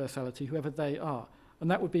universality, whoever they are,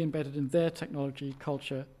 and that would be embedded in their technology,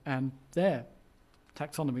 culture, and their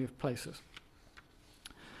taxonomy of places.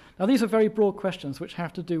 Now, these are very broad questions which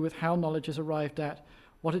have to do with how knowledge is arrived at,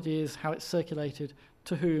 what it is, how it's circulated,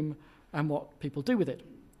 to whom, and what people do with it.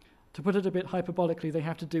 To put it a bit hyperbolically, they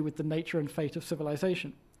have to do with the nature and fate of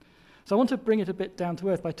civilization. So I want to bring it a bit down to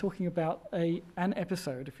earth by talking about an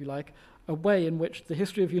episode, if you like, a way in which the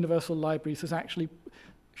history of universal libraries has actually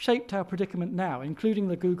shaped our predicament now, including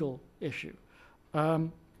the Google issue.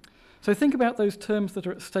 So think about those terms that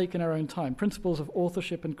are at stake in our own time: principles of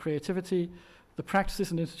authorship and creativity, the practices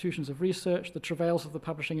and institutions of research, the travails of the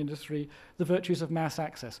publishing industry, the virtues of mass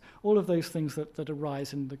access, all of those things that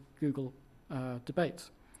arise in the Google debates.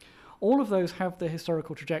 All of those have their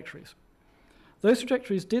historical trajectories. Those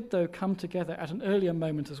trajectories did, though, come together at an earlier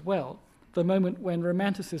moment as well, the moment when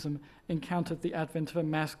Romanticism encountered the advent of a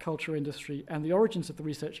mass culture industry and the origins of the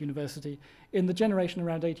research university in the generation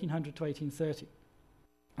around 1800 to 1830.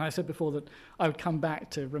 And I said before that I would come back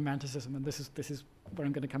to Romanticism, and this is where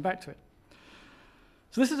I'm going to come back to it.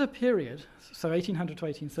 So this is a period, so 1800 to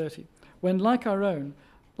 1830, when, like our own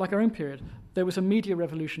period, there was a media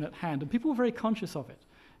revolution at hand, and people were very conscious of it.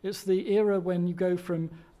 It's the era when you go from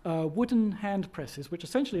wooden hand presses, which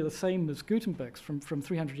essentially are the same as Gutenberg's from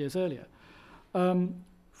 300 years earlier,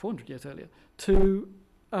 400 years earlier, to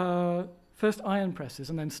first iron presses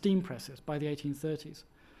and then steam presses by the 1830s.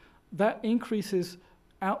 That increases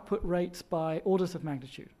output rates by orders of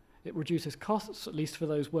magnitude. It reduces costs, at least for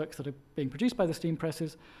those works that are being produced by the steam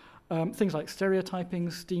presses. Things like stereotyping,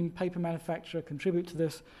 steam paper manufacture contribute to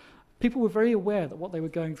this. People were very aware that what they were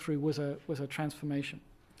going through was a transformation.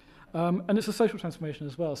 And it's a social transformation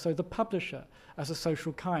as well. So the publisher, as a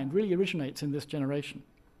social kind, really originates in this generation.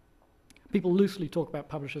 People loosely talk about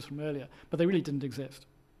publishers from earlier, but they really didn't exist.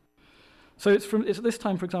 So it's at this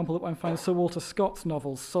time, for example, that one finds Sir Walter Scott's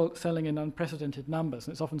novels selling in unprecedented numbers,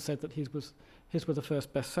 and it's often said that his were the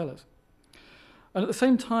first bestsellers. And at the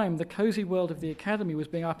same time, the cosy world of the academy was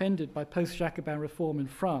being upended by post-Jacobin reform in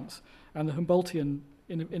France and the Humboldtian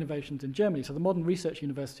innovations in Germany. So the modern research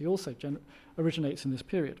university also originates in this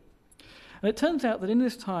period. And it turns out that in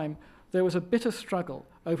this time, there was a bitter struggle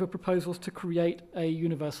over proposals to create a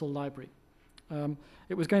universal library.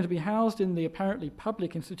 It was going to be housed in the apparently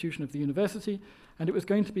public institution of the university, and it was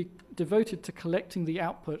going to be devoted to collecting the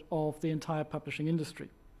output of the entire publishing industry,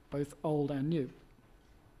 both old and new.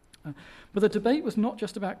 But the debate was not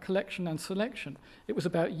just about collection and selection. It was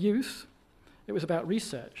about use, it was about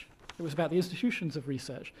research, it was about the institutions of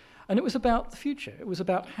research, and it was about the future. It was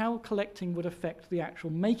about how collecting would affect the actual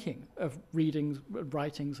making of readings,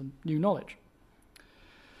 writings, and new knowledge.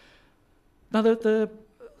 Now,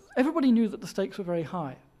 everybody knew that the stakes were very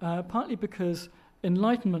high, partly because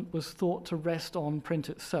Enlightenment was thought to rest on print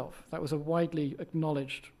itself. That was a widely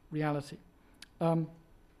acknowledged reality.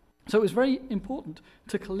 So it was very important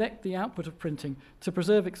to collect the output of printing, to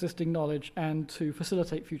preserve existing knowledge, and to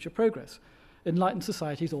facilitate future progress. Enlightened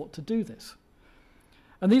societies ought to do this.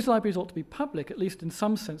 And these libraries ought to be public, at least in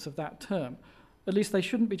some sense of that term. At least they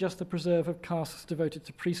shouldn't be just the preserve of castes devoted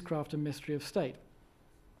to priestcraft and mystery of state.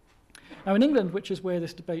 Now, in England, which is where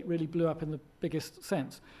this debate really blew up in the biggest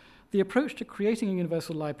sense, the approach to creating a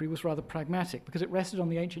universal library was rather pragmatic because it rested on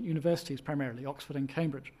the ancient universities, primarily Oxford and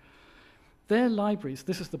Cambridge. Their libraries,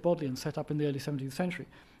 this is the Bodleian set up in the early 17th century,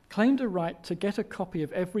 claimed a right to get a copy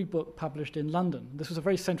of every book published in London. This was a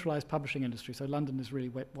very centralized publishing industry, so London is really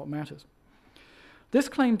what matters. This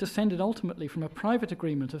claim descended ultimately from a private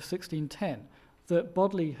agreement of 1610 that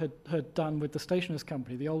Bodley had done with the Stationers'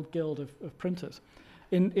 Company, the old guild of printers,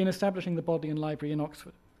 in establishing the Bodleian Library in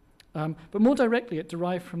Oxford. But more directly, it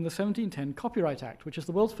derived from the 1710 Copyright Act, which is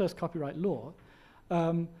the world's first copyright law,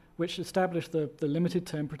 which established the limited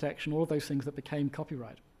term protection, all of those things that became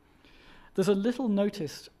copyright. There's a little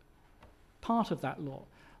noticed part of that law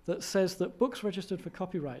that says that books registered for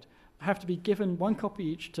copyright have to be given one copy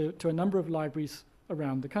each to a number of libraries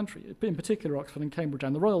around the country, in particular Oxford and Cambridge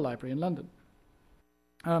and the Royal Library in London.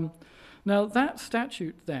 Now, that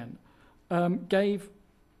statute then gave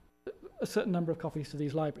a certain number of copies to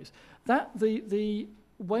these libraries. The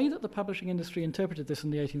way that the publishing industry interpreted this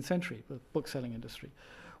in the 18th century, the book-selling industry,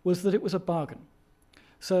 was that it was a bargain.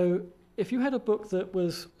 So if you had a book that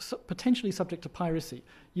was potentially subject to piracy,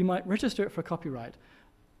 you might register it for copyright.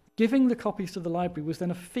 Giving the copies to the library was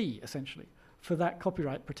then a fee, essentially, for that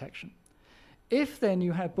copyright protection. If then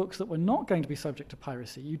you had books that were not going to be subject to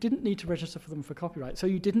piracy, you didn't need to register for them for copyright, so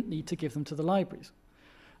you didn't need to give them to the libraries.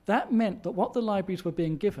 That meant that what the libraries were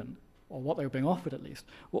being given, or what they were being offered at least,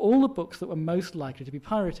 were all the books that were most likely to be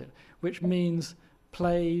pirated, which means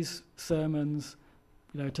plays, sermons,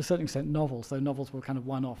 to a certain extent novels, though novels were kind of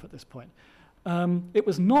one-off at this point. It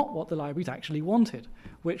was not what the libraries actually wanted,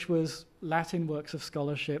 which was Latin works of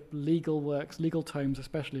scholarship, legal works, legal tomes,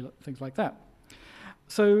 especially things like that.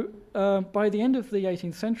 So by the end of the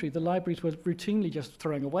 18th century, the libraries were routinely just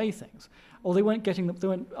throwing away things, or they weren't getting them, they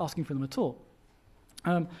weren't asking for them at all.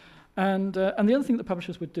 And the other thing that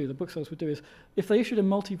publishers would do, the booksellers would do, is if they issued a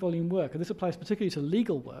multi-volume work, and this applies particularly to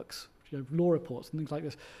legal works, law reports and things like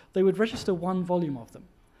this, they would register one volume of them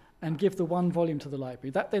and give the one volume to the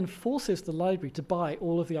library. That then forces the library to buy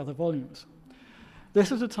all of the other volumes.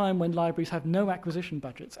 This is a time when libraries have no acquisition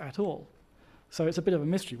budgets at all. So it's a bit of a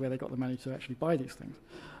mystery where they got the money to actually buy these things.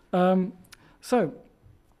 So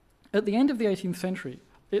at the end of the 18th century,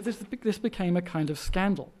 this became a kind of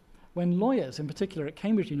scandal, when lawyers, in particular at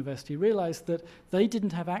Cambridge University, realized that they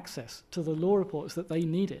didn't have access to the law reports that they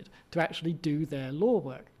needed to actually do their law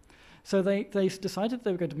work. So they decided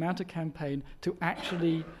they were going to mount a campaign to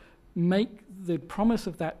actually make the promise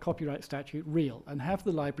of that copyright statute real and have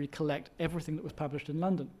the library collect everything that was published in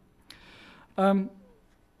London.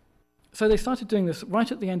 So they started doing this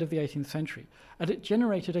right at the end of the 18th century, and it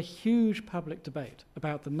generated a huge public debate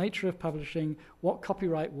about the nature of publishing, what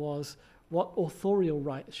copyright was, what authorial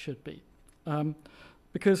rights should be.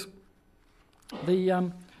 Because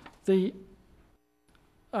the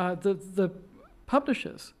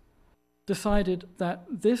publishers decided that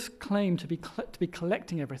this claim to be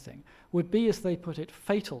collecting everything would be, as they put it,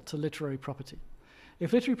 fatal to literary property.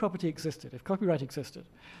 If literary property existed, if copyright existed,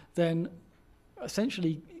 then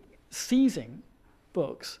essentially seizing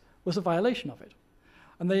books was a violation of it.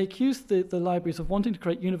 And they accused the libraries of wanting to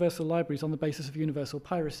create universal libraries on the basis of universal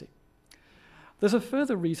piracy. There's a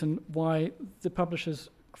further reason why the publishers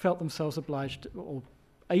felt themselves obliged or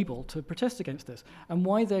able to protest against this, and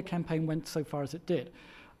why their campaign went so far as it did.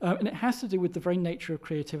 And it has to do with the very nature of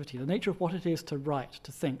creativity, the nature of what it is to write,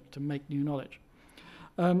 to think, to make new knowledge.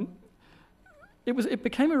 It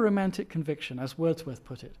became a romantic conviction, as Wordsworth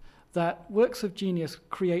put it, that works of genius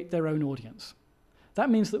create their own audience. That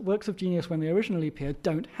means that works of genius, when they originally appear,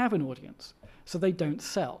 don't have an audience, so they don't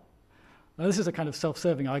sell. Now, this is a kind of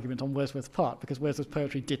self-serving argument on Wordsworth's part, because Wordsworth's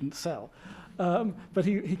poetry didn't sell. But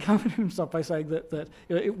he comforted himself by saying that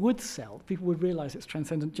it would sell. People would realize its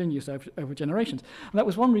transcendent genius over generations. And that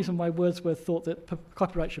was one reason why Wordsworth thought that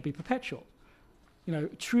copyright should be perpetual.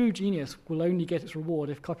 True genius will only get its reward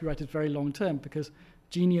if copyright is very long term, because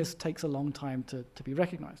genius takes a long time to be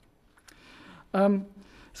recognized.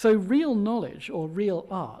 So real knowledge or real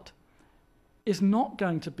art is not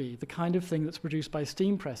going to be the kind of thing that's produced by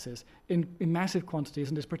steam presses in massive quantities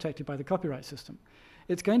and is protected by the copyright system.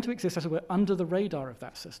 It's going to exist, as it were, under the radar of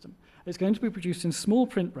that system. It's going to be produced in small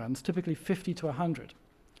print runs, typically 50 to 100.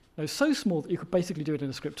 So small that you could basically do it in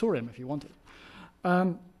a scriptorium if you wanted.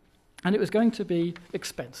 And it was going to be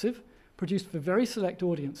expensive, produced for very select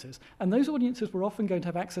audiences, and those audiences were often going to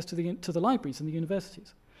have access to the libraries and the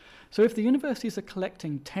universities. So if the universities are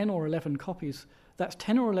collecting 10 or 11 copies, that's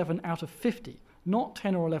 10 or 11 out of 50, not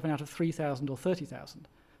 10 or 11 out of 3,000 or 30,000.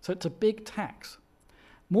 So it's a big tax.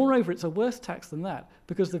 Moreover, it's a worse tax than that,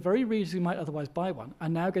 because the very readers who might otherwise buy one are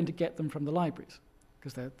now going to get them from the libraries,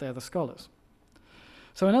 because they're the scholars.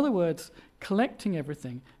 So in other words, collecting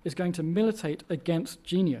everything is going to militate against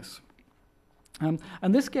genius.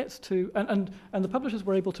 And this gets to, and the publishers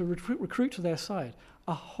were able to recruit to their side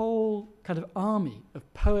a whole kind of army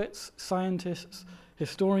of poets, scientists,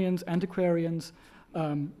 historians, antiquarians,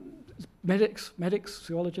 medics,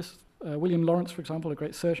 zoologists, William Lawrence, for example, a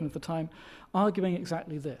great surgeon of the time, arguing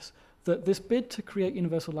exactly this, that this bid to create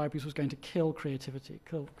universal libraries was going to kill creativity,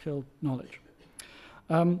 kill knowledge.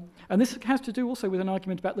 And this has to do also with an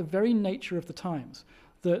argument about the very nature of the times,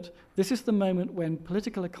 that this is the moment when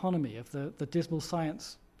political economy of the dismal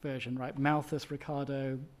science version, right, Malthus,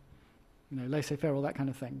 Ricardo, laissez-faire, all that kind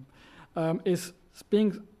of thing, is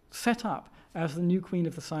being set up as the new queen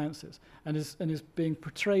of the sciences and is being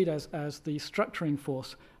portrayed as the structuring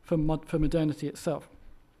force for modernity itself.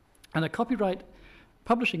 And a copyright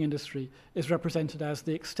publishing industry is represented as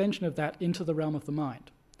the extension of that into the realm of the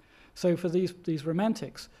mind. So for these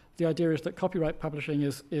romantics, the idea is that copyright publishing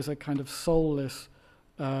is a kind of soulless,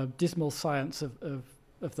 dismal science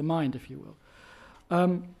of the mind, if you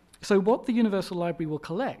will. So what the Universal Library will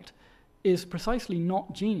collect is precisely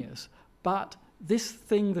not genius, but this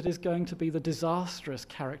thing that is going to be the disastrous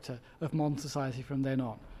character of modern society from then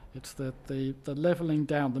on. It's the leveling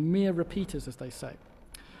down, the mere repeaters, as they say.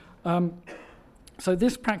 So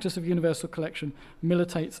this practice of universal collection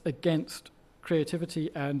militates against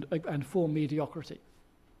creativity and for mediocrity.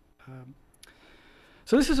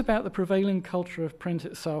 So this is about the prevailing culture of print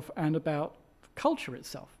itself and about culture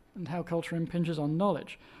itself and how culture impinges on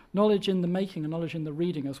knowledge. Knowledge in the making and knowledge in the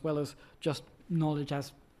reading, as well as just knowledge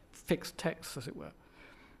as fixed texts, as it were.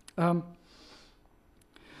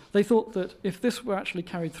 They thought that if this were actually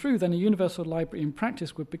carried through, then a universal library in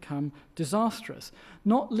practice would become disastrous,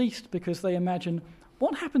 not least because they imagine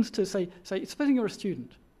what happens to, say supposing you're a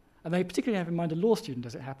student, and they particularly have in mind a law student,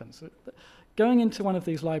 as it happens, going into one of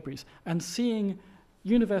these libraries and seeing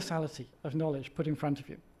universality of knowledge put in front of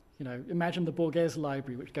you. Imagine the Borghese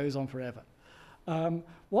library, which goes on forever.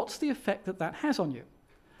 What's the effect that has on you?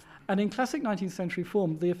 And in classic 19th century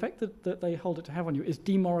form, the effect that they hold it to have on you is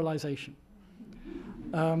demoralization.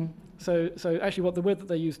 So actually what the word that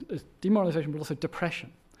they use is demoralization, but also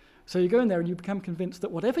depression. So you go in there and you become convinced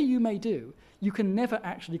that whatever you may do, you can never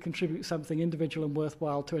actually contribute something individual and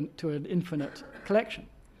worthwhile to an infinite collection.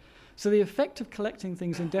 So the effect of collecting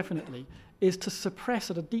things indefinitely is to suppress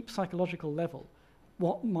at a deep psychological level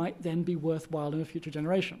what might then be worthwhile in a future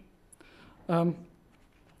generation.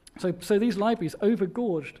 So these libraries,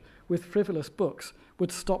 overgorged with frivolous books,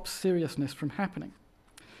 would stop seriousness from happening.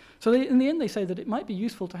 So in the end, they say that it might be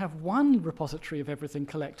useful to have one repository of everything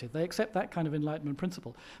collected. They accept that kind of Enlightenment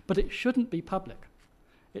principle, but it shouldn't be public.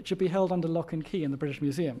 It should be held under lock and key in the British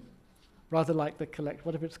Museum, rather like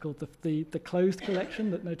whatever it's called, the closed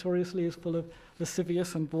collection that notoriously is full of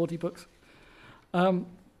lascivious and bawdy books. So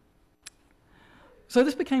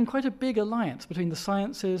this became quite a big alliance between the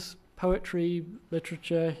sciences, poetry,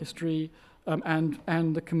 literature, history,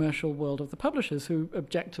 and the commercial world of the publishers who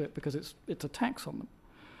object to it because it's a tax on them.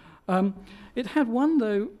 It had one,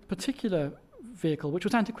 though, particular vehicle, which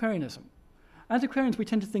was antiquarianism. Antiquarians we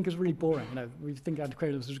tend to think is really boring. We think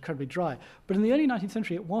antiquarianism is incredibly dry. But in the early 19th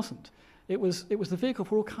century, it wasn't. It was the vehicle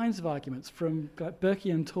for all kinds of arguments, from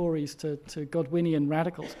Burkean Tories to Godwinian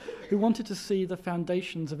radicals, who wanted to see the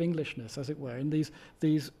foundations of Englishness, as it were, in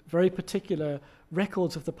these very particular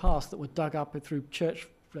records of the past that were dug up through church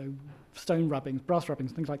stone rubbings, brass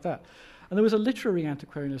rubbings, things like that. And there was a literary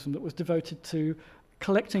antiquarianism that was devoted to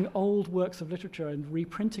collecting old works of literature and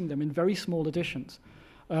reprinting them in very small editions.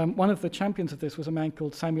 One of the champions of this was a man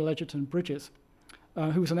called Samuel Egerton Bridges,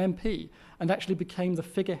 who was an MP and actually became the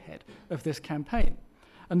figurehead of this campaign.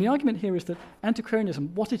 And the argument here is that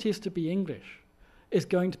antiquarianism, what it is to be English, is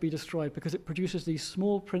going to be destroyed because it produces these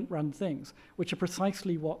small print-run things, which are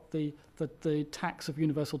precisely what the tax of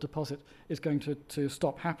universal deposit is going to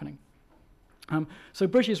stop happening. So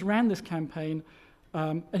Bridges ran this campaign,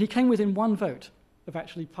 and he came within one vote of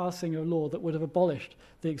actually passing a law that would have abolished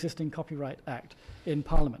the existing Copyright Act in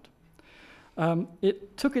Parliament.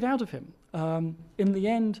 It took it out of him. In the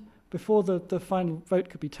end, before the final vote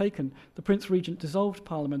could be taken, the Prince Regent dissolved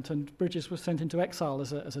Parliament and Bridges was sent into exile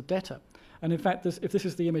as a debtor. And in fact, if this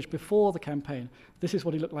is the image before the campaign, this is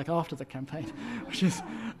what he looked like after the campaign, which is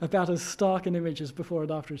about as stark an image as before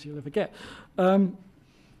and after as you'll ever get.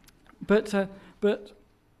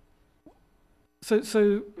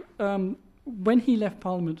 When he left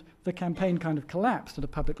Parliament, the campaign kind of collapsed at a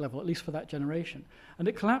public level, at least for that generation. And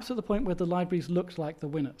it collapsed at the point where the libraries looked like the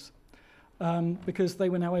winners, because they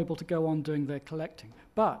were now able to go on doing their collecting.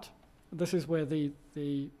 But this is where the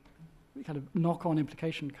kind of knock-on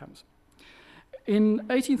implication comes. In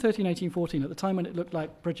 1813, 1814, at the time when it looked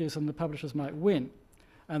like Bridges and the publishers might win,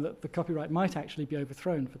 and that the copyright might actually be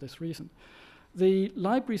overthrown for this reason, the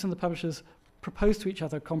libraries and the publishers proposed to each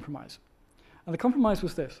other a compromise. And the compromise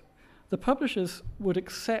was this. The publishers would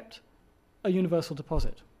accept a universal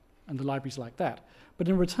deposit, and the libraries liked that. But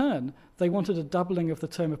in return, they wanted a doubling of the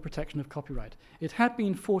term of protection of copyright. It had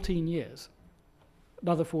been 14 years,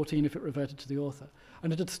 another 14 if it reverted to the author,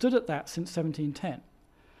 and it had stood at that since 1710.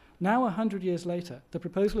 Now, 100 years later, the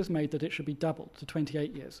proposal is made that it should be doubled to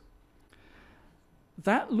 28 years.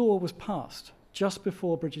 That law was passed just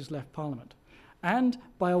before Bridges left Parliament. And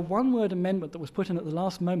by a one-word amendment that was put in at the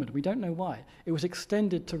last moment, we don't know why, it was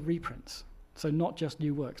extended to reprints. So not just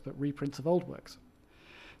new works, but reprints of old works.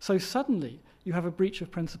 So suddenly, you have a breach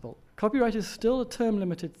of principle. Copyright is still a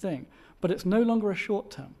term-limited thing, but it's no longer a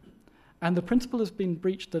short term. And the principle has been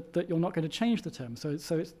breached that you're not going to change the term. So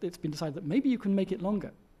it's been decided that maybe you can make it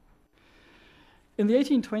longer. In the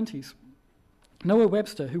 1820s, Noah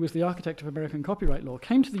Webster, who was the architect of American copyright law,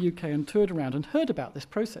 came to the UK and toured around and heard about this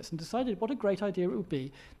process and decided what a great idea it would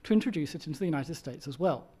be to introduce it into the United States as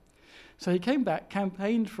well. So he came back,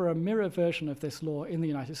 campaigned for a mirror version of this law in the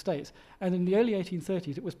United States, and in the early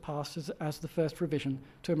 1830s it was passed as the first revision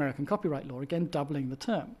to American copyright law, again doubling the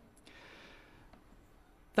term.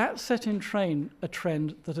 That set in train a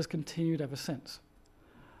trend that has continued ever since,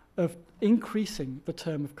 of increasing the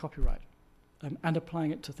term of copyright and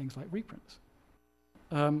applying it to things like reprints.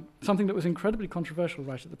 Something that was incredibly controversial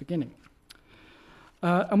right at the beginning.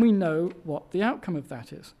 And we know what the outcome of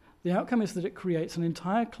that is. The outcome is that it creates an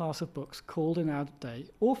entire class of books called in our day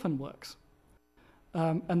orphan works.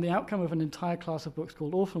 And the outcome of an entire class of books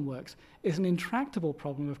called orphan works is an intractable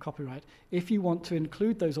problem of copyright if you want to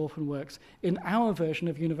include those orphan works in our version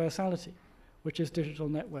of universality, which is digital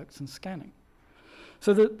networks and scanning.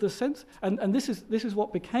 So the sense, and this is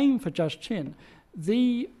what became for Judge Chin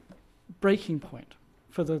the breaking point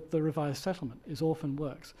for the revised settlement, is orphan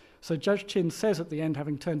works. So Judge Chin says at the end,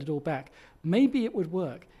 having turned it all back, maybe it would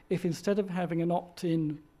work if instead of having an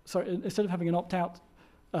opt-out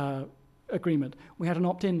agreement, we had an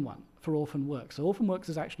opt-in one for orphan works. So orphan works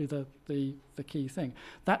is actually the key thing.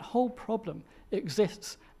 That whole problem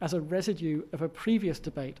exists as a residue of a previous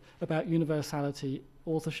debate about universality,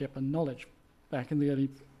 authorship, and knowledge back in the early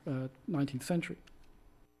 19th century.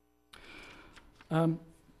 And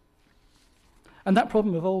that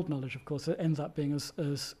problem of old knowledge, of course, ends up being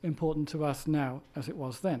as important to us now as it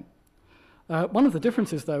was then. One of the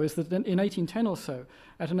differences, though, is that in 1810 or so,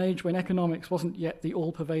 at an age when economics wasn't yet the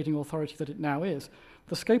all-pervading authority that it now is,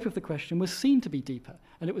 the scope of the question was seen to be deeper,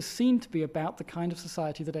 and it was seen to be about the kind of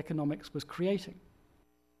society that economics was creating.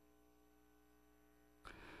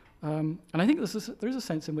 And I think there is a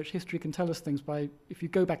sense in which history can tell us things by, if you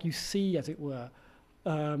go back, you see, as it were,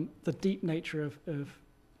 the deep nature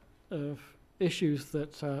of issues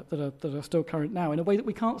that are still current now in a way that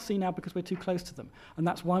we can't see now because we're too close to them. And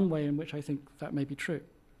that's one way in which I think that may be true.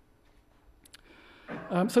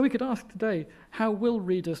 So we could ask today, how will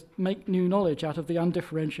readers make new knowledge out of the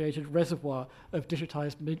undifferentiated reservoir of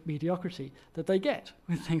digitized mediocrity that they get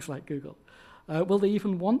with things like Google? Will they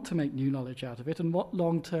even want to make new knowledge out of it? And what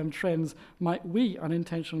long-term trends might we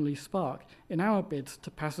unintentionally spark in our bids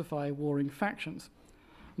to pacify warring factions?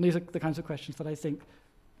 And these are the kinds of questions that I think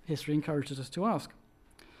history encourages us to ask.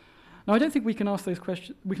 Now, I don't think we can ask those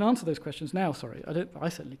questions. We can answer those questions now. Sorry, I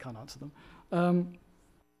certainly can't answer them.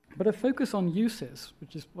 But a focus on uses,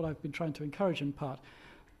 which is what I've been trying to encourage in part,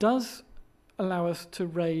 does allow us to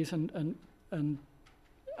raise and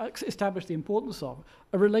establish the importance of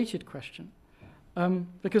a related question,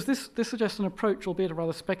 because this suggests an approach, albeit a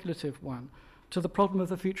rather speculative one, to the problem of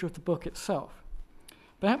the future of the book itself.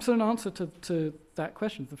 Perhaps an answer to that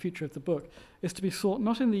question, the future of the book, is to be sought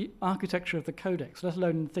not in the architecture of the codex, let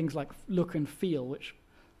alone in things like look and feel, which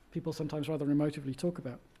people sometimes rather emotively talk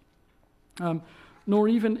about, nor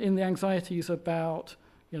even in the anxieties about,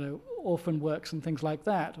 orphan works and things like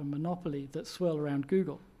that, and monopoly that swirl around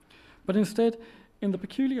Google, but instead in the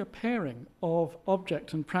peculiar pairing of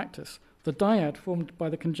object and practice, the dyad formed by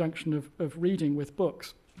the conjunction of reading with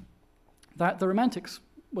books, that the Romantics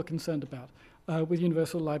were concerned about with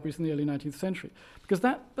universal libraries in the early 19th century. Because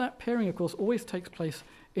that pairing, of course, always takes place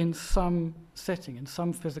in some setting, in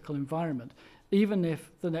some physical environment, even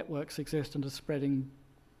if the networks exist and are spreading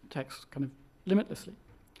text kind of limitlessly.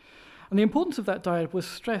 And the importance of that dyad was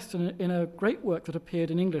stressed in a great work that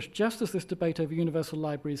appeared in English just as this debate over universal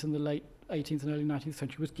libraries in the late 18th and early 19th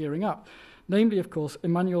century was gearing up. Namely, of course,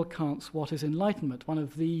 Immanuel Kant's What is Enlightenment, one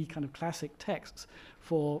of the kind of classic texts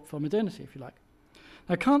for modernity, if you like.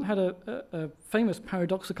 Now, Kant had a famous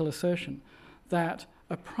paradoxical assertion that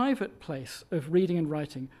a private place of reading and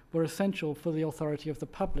writing were essential for the authority of the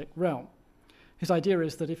public realm. His idea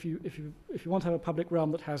is that if you want to have a public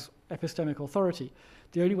realm that has epistemic authority,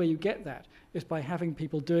 the only way you get that is by having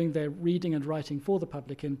people doing their reading and writing for the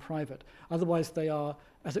public in private. Otherwise, they are,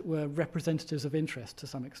 as it were, representatives of interest to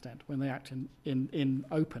some extent when they act in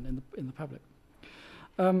open in the public.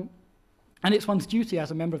 And it's one's duty as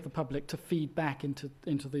a member of the public to feed back into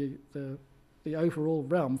the overall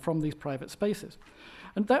realm from these private spaces.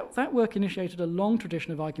 And that work initiated a long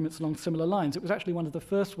tradition of arguments along similar lines. It was actually one of the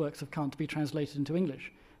first works of Kant to be translated into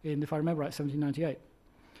English in, if I remember right, 1798.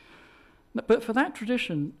 But for that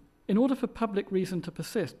tradition, in order for public reason to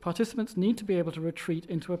persist, participants need to be able to retreat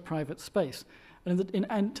into a private space. And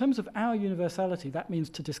in terms of our universality, that means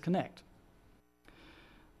to disconnect.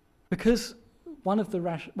 Because one of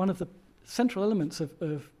the central elements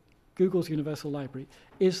of Google's Universal Library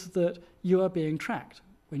is that you are being tracked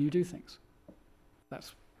when you do things.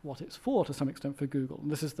 That's what it's for, to some extent, for Google. And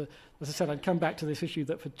this is as I said, I'd come back to this issue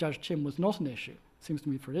that for Judge Chin was not an issue. It seems to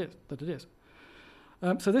me that it is.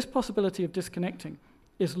 So this possibility of disconnecting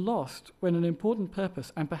is lost when an important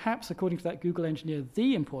purpose, and perhaps, according to that Google engineer,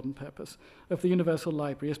 the important purpose of the Universal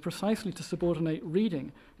Library is precisely to subordinate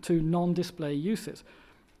reading to non-display uses.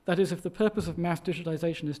 That is, if the purpose of mass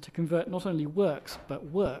digitization is to convert not only works, but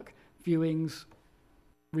work, viewings,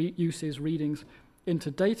 uses, readings, into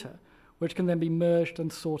data, which can then be merged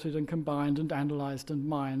and sorted and combined and analyzed and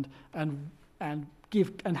mined and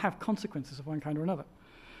have consequences of one kind or another.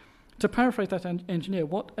 To paraphrase that engineer,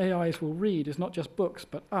 what AIs will read is not just books,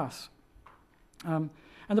 but us. And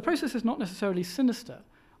the process is not necessarily sinister.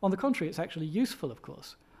 On the contrary, it's actually useful, of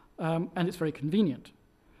course, and it's very convenient.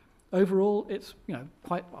 Overall, it's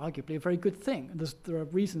quite arguably a very good thing. And there are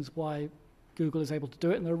reasons why Google is able to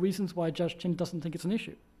do it, and there are reasons why Judge Chin doesn't think it's an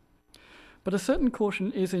issue. But a certain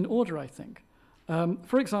caution is in order, I think.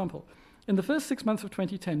 For example, in the first 6 months of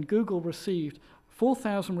 2010, Google received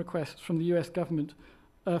 4,000 requests from the US government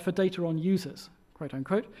for data on users, quote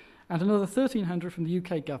unquote, and another 1,300 from the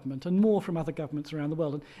UK government and more from other governments around the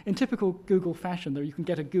world. And in typical Google fashion, though, you can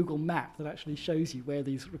get a Google map that actually shows you where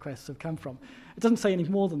these requests have come from. It doesn't say any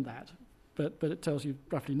more than that, but it tells you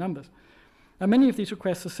roughly numbers. And many of these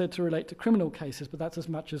requests are said to relate to criminal cases, but that's as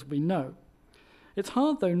much as we know. It's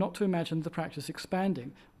hard, though, not to imagine the practice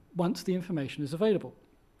expanding once the information is available.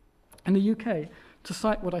 In the UK, to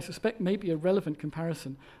cite what I suspect may be a relevant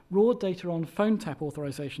comparison, raw data on phone tap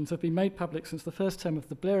authorizations have been made public since the first term of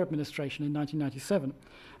the Blair administration in 1997,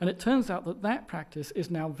 and it turns out that practice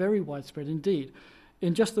is now very widespread indeed.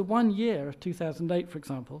 In just the 1 year of 2008, for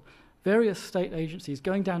example, various state agencies,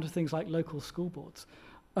 going down to things like local school boards,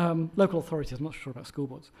 local authorities, I'm not sure about school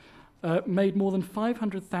boards, made more than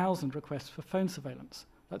 500,000 requests for phone surveillance.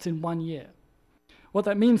 That's in 1 year. What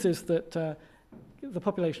that means is that the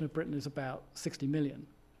population of Britain is about 60 million.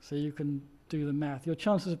 So you can do the math. Your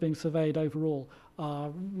chances of being surveyed overall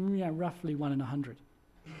are roughly 1 in 100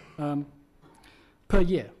 per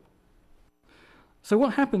year. So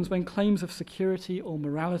what happens when claims of security or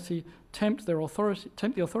morality tempt the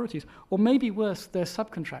authorities, or maybe worse, their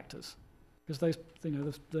subcontractors? Because those,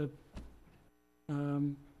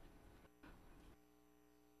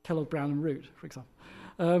 Kellogg, Brown and Root, for example.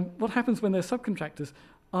 What happens when their subcontractors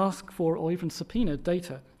ask for or even subpoena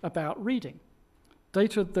data about reading?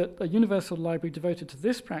 Data that a universal library devoted to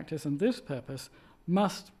this practice and this purpose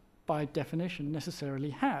must, by definition,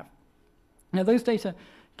 necessarily have. Now, those data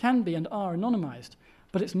can be and are anonymized,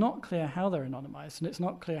 but it's not clear how they're anonymized, and it's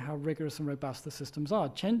not clear how rigorous and robust the systems are.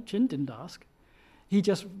 Chin didn't ask. He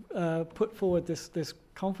just put forward this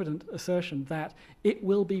confident assertion that it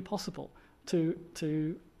will be possible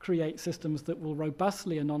to create systems that will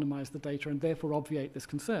robustly anonymize the data and therefore obviate this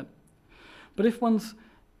concern. But if one's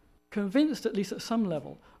convinced, at least at some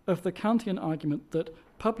level, of the Kantian argument that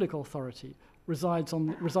public authority resides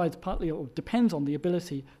partly or depends on the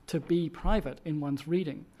ability to be private in one's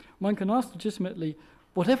reading, one can ask legitimately,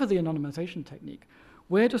 whatever the anonymization technique,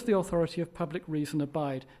 where does the authority of public reason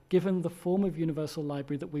abide, given the form of universal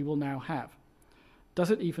library that we will now have? Does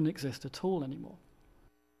it even exist at all anymore?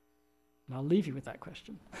 And I'll leave you with that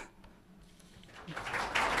question.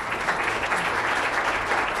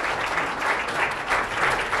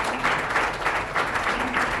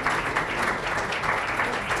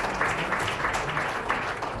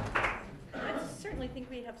 I certainly think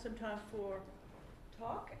we have some time for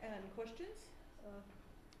talk and questions.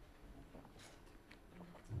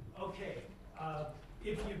 Okay,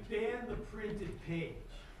 if you ban the printed page,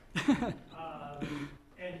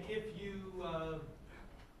 and if you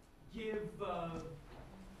give,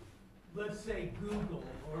 let's say, Google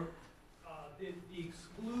or the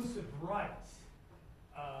exclusive rights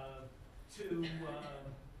to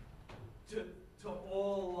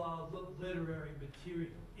all literary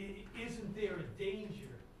material, isn't there a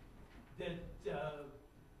danger that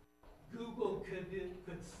Google could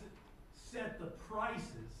set the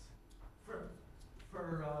prices for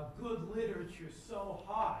good literature so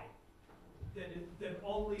high that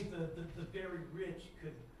only the very rich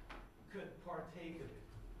could partake of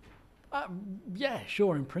it? Yeah,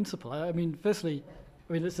 sure, in principle. I mean, firstly,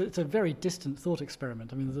 it's a very distant thought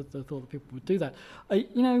experiment. I mean, the thought that people would do that.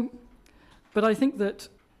 But I think that,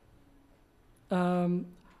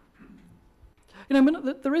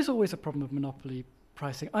 there is always a problem of monopoly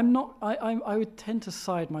pricing. I would tend to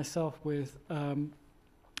side myself with,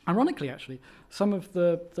 ironically actually, some of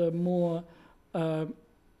the more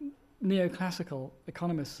neoclassical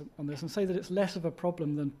economists on this and say that it's less of a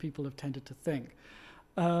problem than people have tended to think.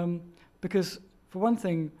 Because, for one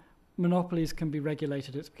thing, monopolies can be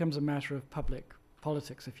regulated. It becomes a matter of public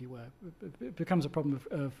politics, if you were. It becomes a problem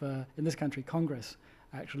of in this country, Congress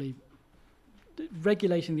actually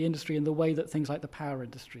regulating the industry in the way that things like the power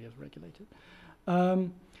industry is regulated.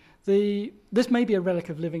 This may be a relic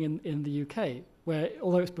of living in the UK, where,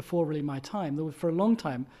 although it's before really my time, there was, for a long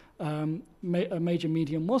time, a major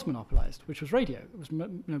medium was monopolized, which was radio. It was,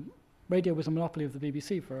 radio was a monopoly of the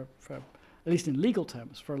BBC for at least in legal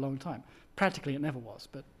terms, for a long time. Practically, it never was,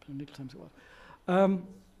 but in legal terms, it was.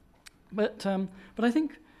 But I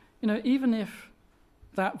think, even if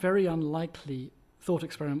that very unlikely thought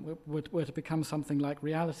experiment were to become something like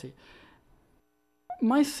reality,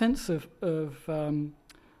 my sense of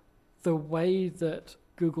the way that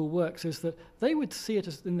Google works is that they would see it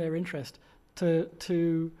as in their interest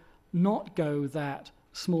to not go that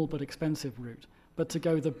small but expensive route, but to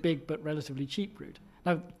go the big but relatively cheap route.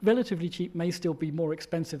 Now, relatively cheap may still be more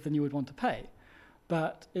expensive than you would want to pay,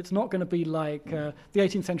 but it's not going to be like the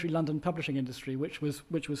 18th century London publishing industry, which was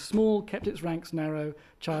small, kept its ranks narrow,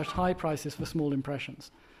 charged high prices for small impressions.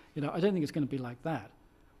 I don't think it's going to be like that.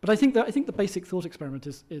 But I think the basic thought experiment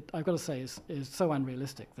I've got to say, is so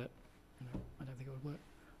unrealistic that I don't think it would work.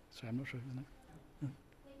 Sorry, I'm not sure. They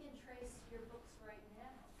can trace your books right now.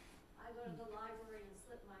 I go to the library and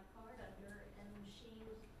slip my card under, and the machine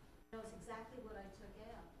knows exactly what I took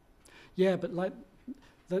out. Yeah, but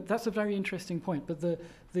that's a very interesting point. But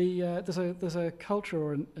there's a culture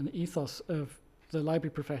or an ethos of the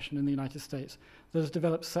library profession in the United States that has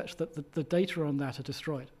developed such that the data on that are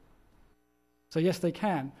destroyed. So yes, they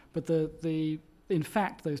can, but in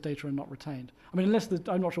fact, those data are not retained. I mean,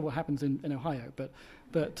 I'm not sure what happens in Ohio, but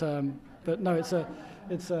no,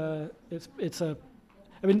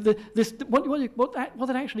 I mean, what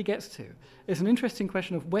that actually gets to is an interesting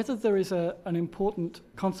question of whether there is an important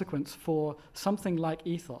consequence for something like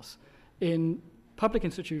ethos in public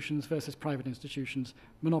institutions versus private institutions,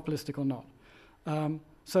 monopolistic or not.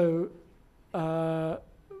 The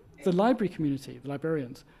library community, the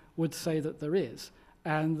librarians, would say that there is,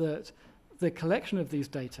 and that the collection of these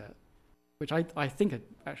data, which I think are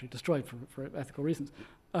actually destroyed for ethical reasons,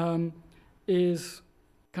 is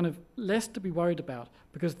kind of less to be worried about,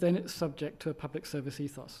 because then it's subject to a public service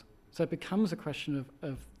ethos. So it becomes a question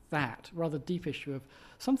of that rather deep issue of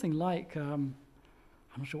something like, I'm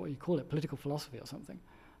not sure what you call it, political philosophy or something.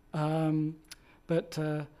 But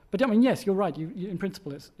I mean, yes, you're right. In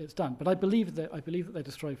principle, it's done. But I believe that they're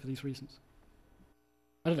destroyed for these reasons.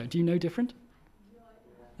 I don't know. Do you know different?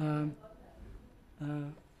 I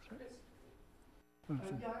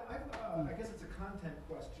guess it's a content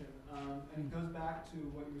question, and it goes back to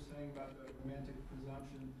what you were saying about the romantic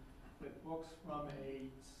presumption that books from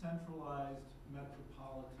a centralized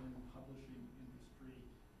metropolitan publishing industry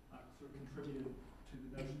sort of contributed to to the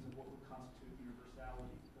notions of what would constitute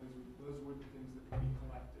universality. Those were the things that would be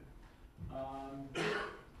collected.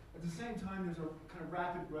 At the same time, there's a kind of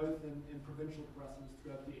rapid growth in provincial presses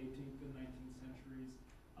throughout the 18th and 19th centuries,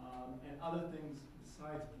 and other things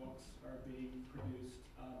besides books are being produced,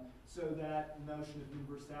 so that notion of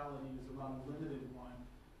universality is a rather limited one.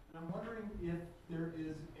 And I'm wondering if there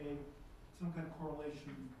is some kind of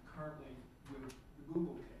correlation currently with the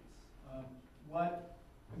Google case.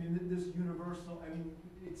 This universal,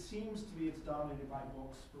 it seems to be it's dominated by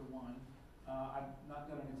books for one. I've not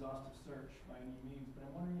done an exhaustive search by any means, but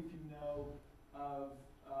I'm wondering if you know of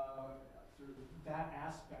sort of that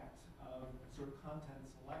aspect of sort of content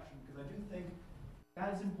selection, because I do think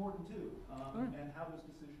that is important too, and how those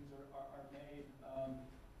decisions are made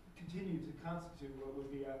continue to constitute what would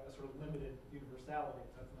be a sort of limited universality.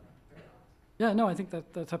 If that's not fair. Yeah, no, I think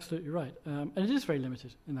that's absolutely right, and it is very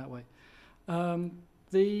limited in that way.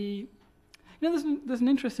 There's an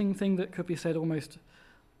interesting thing that could be said almost.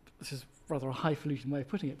 This is rather a highfalutin way of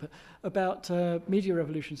putting it, but about media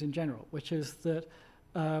revolutions in general, which is that,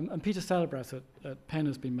 and Peter Salabras at Penn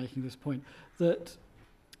has been making this point, that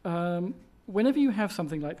whenever you have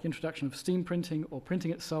something like the introduction of steam printing or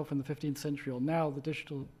printing itself in the 15th century, or now the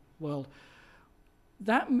digital world,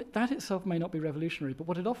 that itself may not be revolutionary, but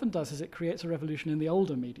what it often does is it creates a revolution in the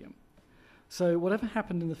older medium. So whatever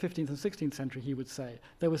happened in the 15th and 16th century, he would say,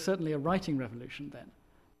 there was certainly a writing revolution then,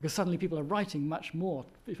 because suddenly people are writing much more,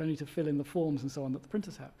 if only to fill in the forms and so on that the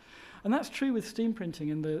printers have. And that's true with steam printing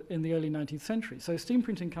in the early 19th century. So steam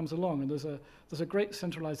printing comes along, and there's a great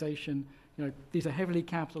centralization. These are heavily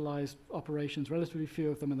capitalized operations, relatively few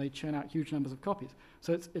of them, and they churn out huge numbers of copies.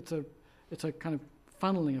 So it's a kind of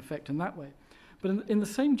funneling effect in that way. But in the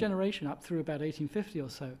same generation, up through about 1850 or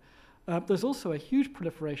so, there's also a huge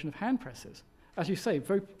proliferation of hand presses, as you say,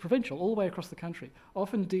 very provincial, all the way across the country,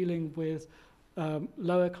 often dealing with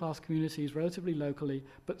lower class communities, relatively locally,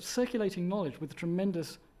 but circulating knowledge with a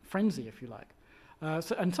tremendous frenzy, if you like,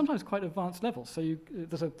 and sometimes quite advanced levels. So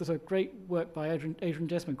there's a great work by Adrian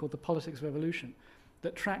Johns called The Politics Revolution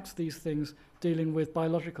that tracks these things dealing with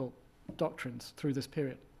biological doctrines through this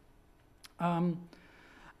period.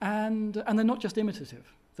 And they're not just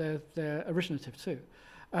imitative, they're originative too.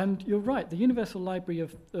 And you're right, the Universal Library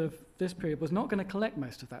of this period was not going to collect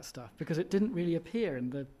most of that stuff because it didn't really appear in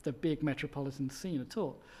the big metropolitan scene at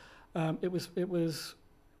all. It was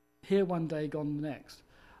here one day, gone the next.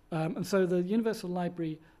 And so the Universal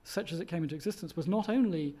Library, such as it came into existence, was not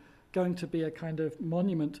only going to be a kind of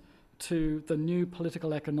monument to the new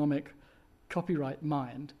political economic copyright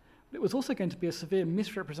mind, but it was also going to be a severe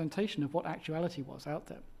misrepresentation of what actuality was out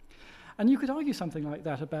there. And you could argue something like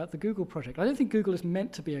that about the Google project. I don't think Google is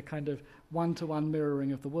meant to be a kind of one-to-one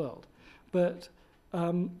mirroring of the world. But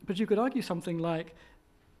you could argue something like,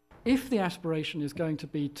 if the aspiration is going to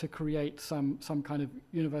be to create some kind of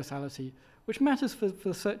universality, which matters for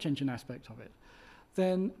the search engine aspect of it,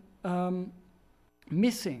 then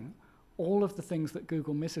missing all of the things that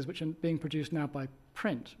Google misses, which are being produced now by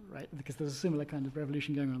print, right, because there's a similar kind of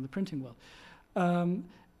revolution going on in the printing world,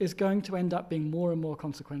 is going to end up being more and more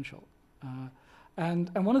consequential.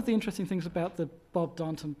 And one of the interesting things about the Bob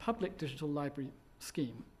Darnton public digital library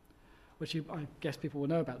scheme, which I guess people will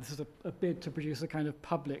know about, this is a bid to produce a kind of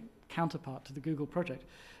public counterpart to the Google project,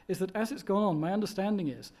 is that as it's gone on, my understanding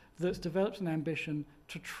is that it's developed an ambition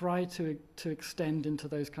to try to extend into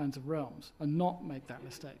those kinds of realms and not make that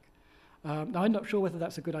mistake. Now, I'm not sure whether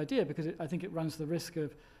that's a good idea, because I think it runs the risk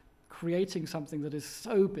of creating something that is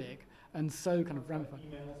so big and so kind of ramified.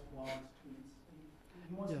 Emails, blogs, tweets.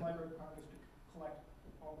 He wants library partners to collect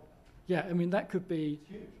all of that. Yeah, I mean, that could be...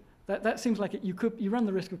 It's huge. That seems like you run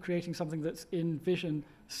the risk of creating something that's in vision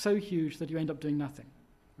so huge that you end up doing nothing,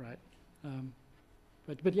 right?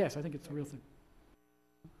 But yes, I think it's a real thing.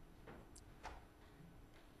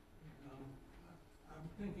 I'm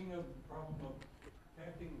thinking of the problem of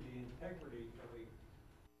protecting the integrity of a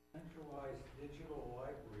centralized digital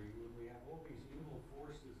library when we have all these evil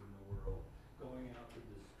forces in the world going out to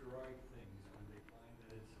destroy things when they find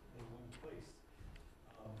that it's in one place.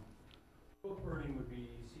 Book burning would be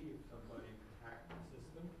easy if somebody could hack the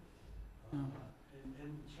system.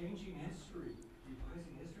 And changing history,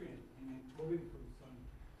 revising history, and quoting from some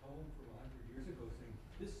poem from 100 years ago saying,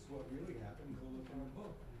 this is what really happened, go look in a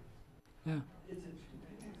book. Yeah. It's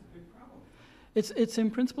a big problem. It's in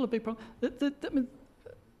principle a big problem. I mean,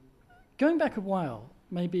 going back a while,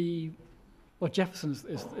 maybe, well, Jefferson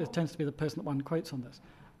tends to be the person that one quotes on this,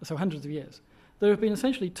 so hundreds of years. There have been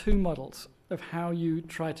essentially two models of how you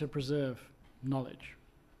try to preserve knowledge,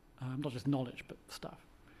 not just knowledge, but stuff.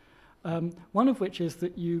 One of which is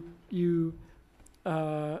that you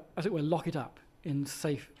as it were, lock it up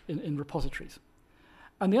in repositories.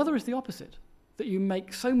 And the other is the opposite, that you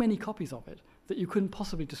make so many copies of it that you couldn't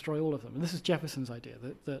possibly destroy all of them. And this is Jefferson's idea,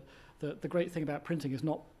 that the great thing about printing is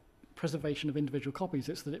not preservation of individual copies,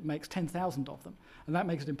 it's that it makes 10,000 of them. And that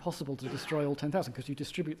makes it impossible to destroy all 10,000 because you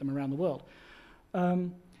distribute them around the world.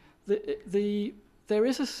 There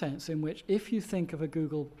is a sense in which if you think of a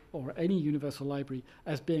Google or any universal library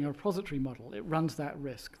as being a repository model, it runs that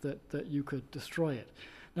risk that you could destroy it.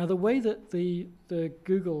 Now, the way that the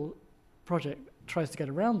Google project tries to get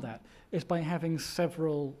around that is by having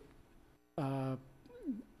several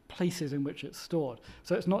places in which it's stored.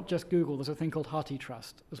 So it's not just Google, there's a thing called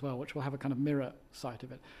HarTrust as well, which will have a kind of mirror site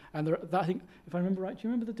of it. And I think, if I remember right, do you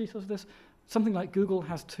remember the details of this? Something like Google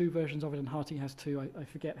has 2 versions of it and Harty has 2. I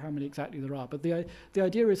forget how many exactly there are. But the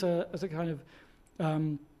idea is as a kind of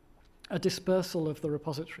a dispersal of the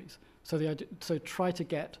repositories. So try to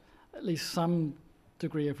get at least some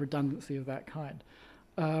degree of redundancy of that kind.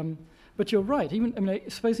 But you're right. Even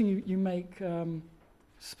supposing you make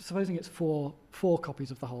supposing it's four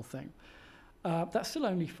copies of the whole thing, that's still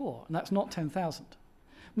only 4, and that's not 10,000.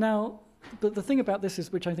 Now, the thing about this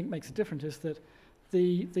is, which I think makes it different, is that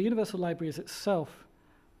the Universal Library is itself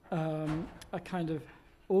a kind of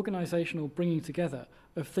organizational bringing together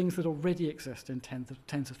of things that already exist in tens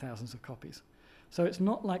of thousands of copies. So it's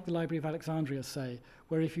not like the Library of Alexandria, say,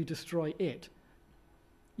 where if you destroy it,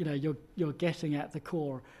 you're getting at the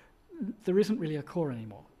core. There isn't really a core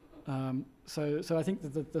anymore. So I think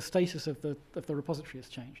that the status of the repository has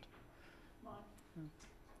changed.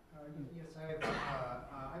 Yes, I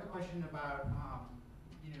have a question about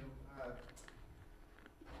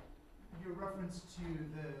your reference to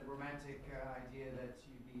the romantic idea that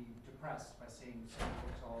you'd be depressed by seeing so many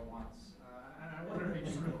books all at once. And I wonder if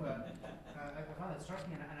you sort of, I found that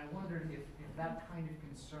striking, and I wondered if that kind of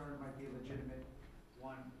concern might be a legitimate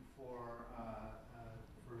one for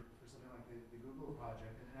something like the Google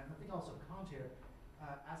project. And I think also Kant here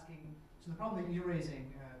asking, so the problem that you're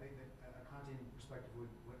raising, that a Kantian perspective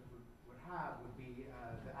would have would be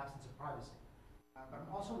the absence of privacy. But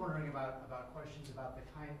I'm also wondering about questions about the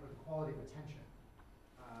kind or the quality of attention,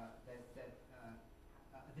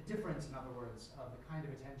 the difference, in other words, of the kind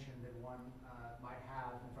of attention that one might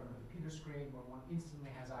have in front of a computer screen where one instantly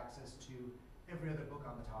has access to every other book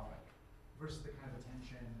on the topic, versus the kind of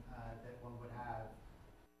attention that one would have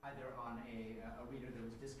either on a reader that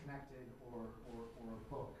was disconnected or a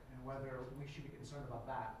book, and whether we should be concerned about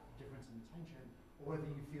that difference in attention, or whether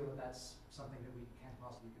you feel that that's something that we can't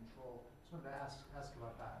possibly control. Just wanted to ask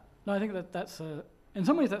about that. No, I think that's in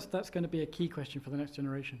some ways that's going to be a key question for the next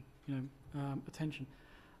generation. Attention.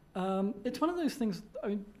 It's one of those things. I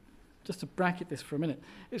mean, just to bracket this for a minute,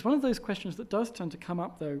 it's one of those questions that does tend to come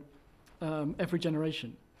up though every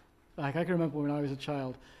generation. Like I can remember when I was a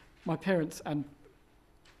child, my parents and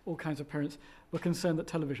all kinds of parents were concerned that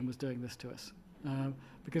television was doing this to us,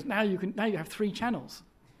 because now you have 3 channels.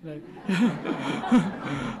 This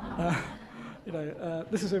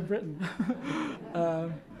is in Britain.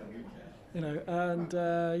 So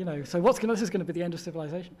this is going to be the end of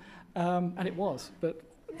civilization, and it was. But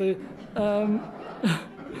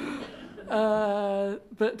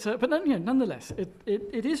nonetheless,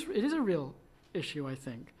 it is a real issue, I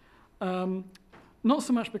think. Not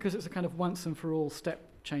so much because it's a kind of once and for all step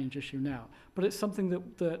change issue now, but it's something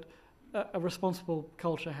that a responsible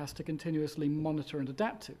culture has to continuously monitor and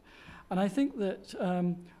adapt to. And I think that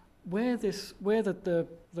where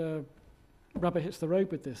the rubber hits the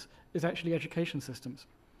road with this is actually education systems.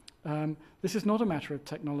 This is not a matter of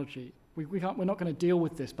technology. We're not going to deal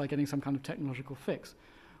with this by getting some kind of technological fix.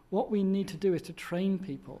 What we need to do is to train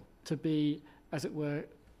people to be, as it were,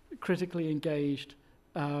 critically engaged,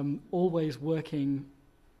 always working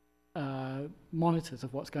monitors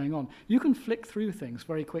of what's going on. You can flick through things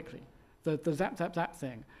very quickly. The zap, zap, zap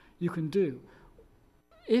thing you can do.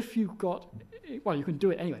 If you've got, well, you can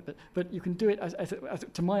do it anyway, but you can do it, as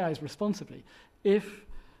to my eyes, responsibly, if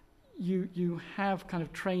you have kind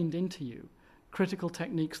of trained into you critical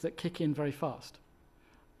techniques that kick in very fast.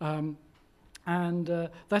 And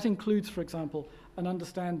that includes, for example, an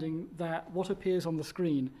understanding that what appears on the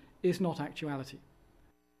screen is not actuality.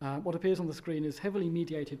 What appears on the screen is heavily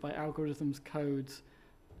mediated by algorithms, codes,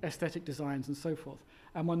 aesthetic designs, and so forth.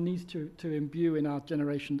 And one needs to imbue in our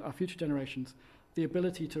future generations, the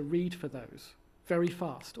ability to read for those very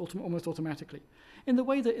fast, almost automatically, in the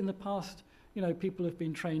way that in the past, people have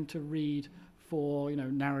been trained to read for,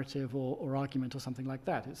 narrative or argument or something like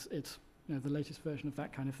that. It's the latest version of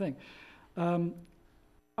that kind of thing.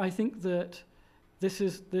 I think that this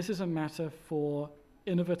is a matter for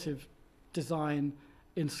innovative design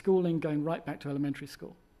in schooling, going right back to elementary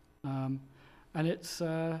school. And it's,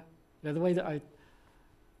 the way that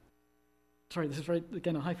sorry, this is very,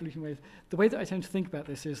 again, a highfalutin way. The way that I tend to think about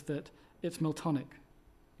this is that it's Miltonic.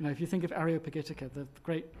 If you think of Areopagitica, the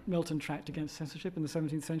great Milton tract against censorship in the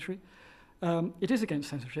 17th century, it is against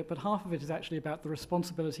censorship, but half of it is actually about the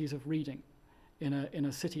responsibilities of reading in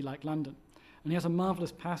a city like London. And he has a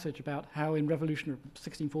marvelous passage about how in revolutionary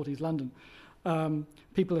 1640s London,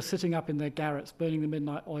 people are sitting up in their garrets, burning the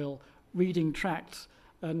midnight oil, reading tracts,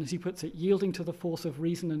 and as he puts it, yielding to the force of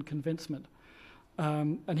reason and convincement.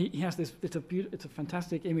 And he has this, it's a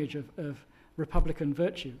fantastic image of republican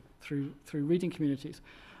virtue through reading communities.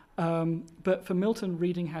 But for Milton,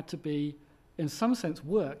 reading had to be, in some sense,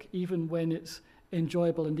 work, even when it's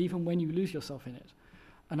enjoyable and even when you lose yourself in it.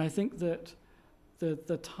 And I think that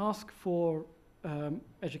the task for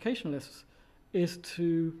educationalists is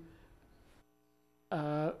to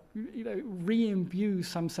re-imbue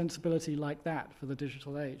some sensibility like that for the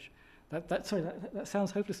digital age. That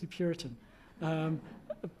sounds hopelessly Puritan.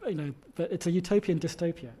 But it's a utopian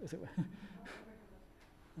dystopia, as it were.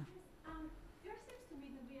 There seems to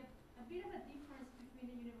me to be a bit of a difference between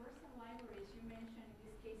the universal libraries you mentioned in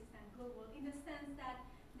these cases and Google, in the sense that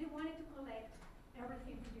they wanted to collect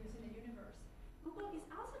everything produced in the universe. Google is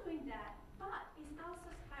also doing that, but is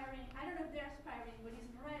also aspiring, I don't know if they're aspiring, what is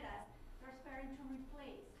read as, they're aspiring to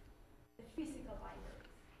replace the physical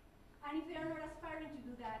libraries. And if they are not aspiring to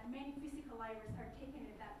do that, many physical libraries are taking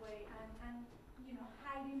it that way and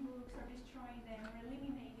hiding books or destroying them or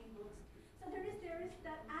eliminating books. So there is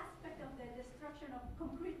that aspect of the destruction of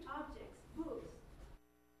concrete objects, books,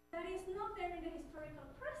 that is not there in the historical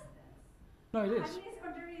precedence. No, it is.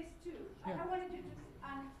 Or there is too. Yeah. I wanted you to,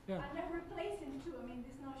 and they're replacing too. I mean,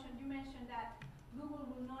 this notion, you mentioned that Google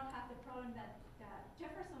will not have the problem that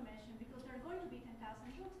Jefferson mentioned because there are going to be 10,000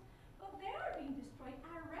 books, but they are being destroyed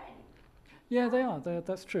already. Yeah, they are.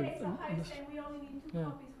 That's true. It's a high saying we only need 2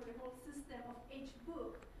 copies for the whole system of each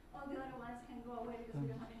book. All the other ones can go away because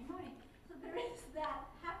we don't have any money. So there is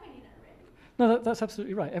that happening already. No, that's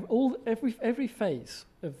absolutely right. Every phase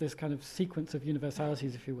of this kind of sequence of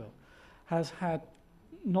universalities, if you will, has had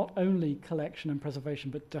not only collection and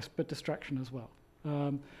preservation, but destruction as well.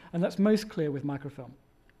 And that's most clear with microfilm,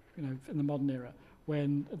 in the modern era,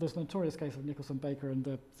 when there's the notorious case of Nicholson Baker and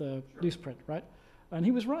the newsprint, right? And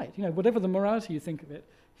he was right. Whatever the morality you think of it,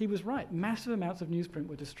 he was right. Massive amounts of newsprint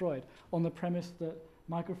were destroyed on the premise that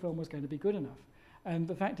microfilm was going to be good enough. And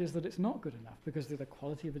the fact is that it's not good enough because the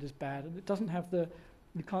quality of it is bad, and it doesn't have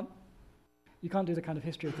you can't do the kind of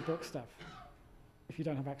history of the book stuff if you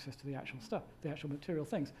don't have access to the actual stuff, the actual material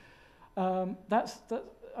things. I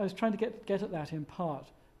was trying to get at that in part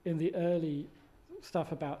in the early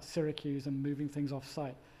stuff about Syracuse and moving things off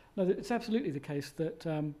site. No, it's absolutely the case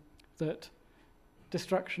that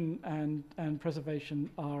destruction and preservation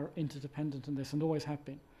are interdependent in this and always have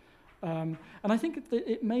been. And I think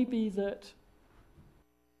it may be that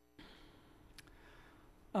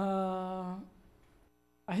I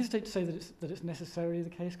hesitate to say that it's necessarily the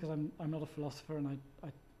case because I'm not a philosopher and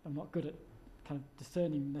I'm not good at kind of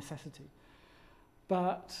discerning necessity.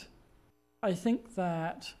 But I think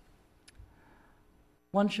that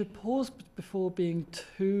one should pause before being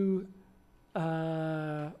too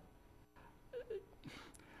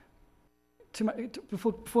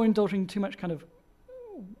before indulging too much kind of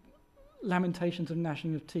lamentations and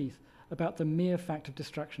gnashing of teeth about the mere fact of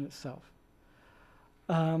destruction itself.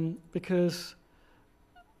 Because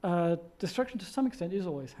destruction to some extent is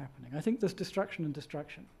always happening. I think there's destruction and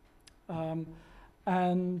destruction.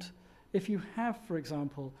 And if you have, for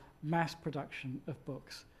example, mass production of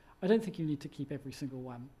books, I don't think you need to keep every single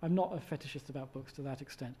one. I'm not a fetishist about books to that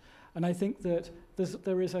extent. And I think that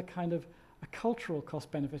there is a kind of a cultural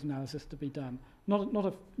cost-benefit analysis to be done, not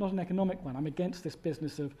an economic one. I'm against this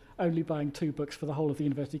business of only buying 2 books for the whole of the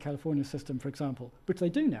University of California system, for example, which they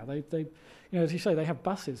do now. They as you say, they have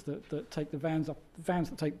buses that take the vans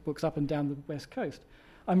that take books up and down the West Coast.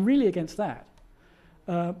 I'm really against that.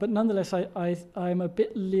 But nonetheless, I'm a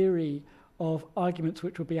bit leery of arguments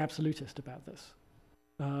which would be absolutist about this.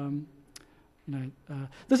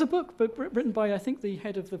 There's a book written by, I think, the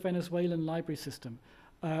head of the Venezuelan library system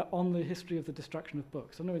on the history of the destruction of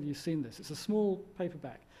books. I don't know whether you've seen this. It's a small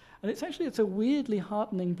paperback. And it's a weirdly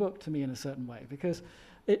heartening book to me in a certain way because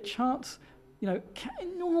it charts,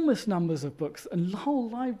 enormous numbers of books and whole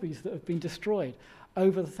libraries that have been destroyed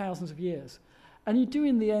over the thousands of years. And you do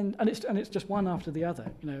in the end, and it's just one after the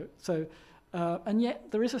other, So, and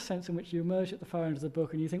yet there is a sense in which you emerge at the far end of the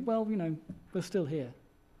book and you think, well, we're still here.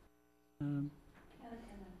 To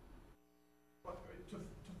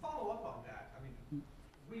follow up on that, I mean,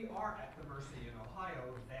 we are at the mercy in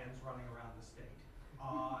Ohio of vans running around the state.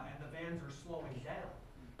 And the van hands are slowing down,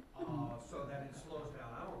 so that it slows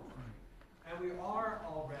down our work. And we are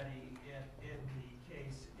already in the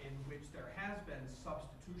case in which there has been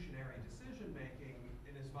substitutionary decision-making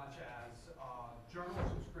in as much as journal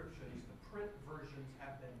subscriptions, the print versions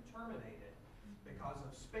have been terminated because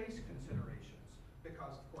of space considerations,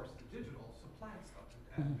 because of course the digital supplants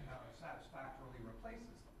them and satisfactorily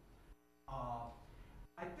replaces them.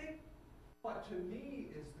 I think what to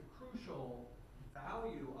me is the crucial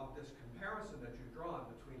value of this comparison that you've drawn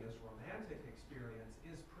between this romantic experience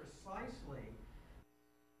is precisely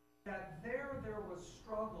that there was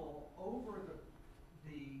struggle over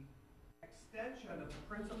the extension of the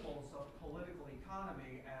principles of political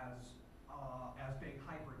economy as being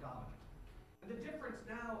hyper-dominant. And the difference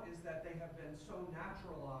now is that they have been so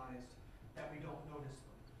naturalized that we don't notice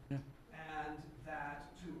them. Yeah. And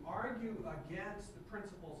that to argue against the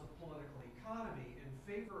principles of political economy in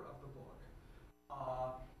favor of the book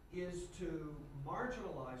is to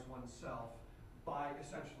marginalize oneself by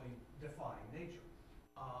essentially defying nature.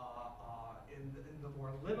 In the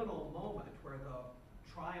more liminal moment where the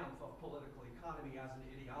triumph of political economy as an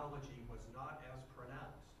ideology was not as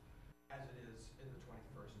pronounced as it is in the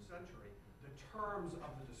 21st century, the terms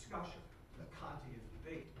of the discussion, the Kantian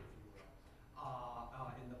debate, if you will,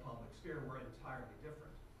 in the public sphere were entirely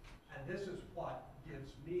different. And this is what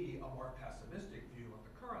gives me a more pessimistic view of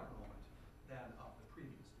the current moment than of the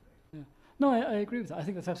previous debate. Yeah. No, I agree with that. I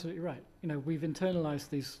think that's absolutely right. You know, we've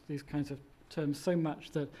internalized these kinds of terms so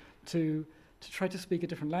much that to try to speak a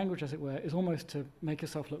different language, as it were, is almost to make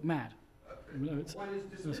yourself look mad. You know, One is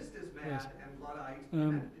dismissed as mad yes. and Luddite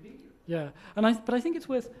and immediate. Yeah, but I think it's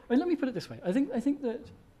worth. I mean, let me put it this way. I think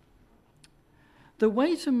that the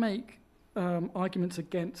way to make arguments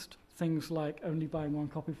against things like only buying one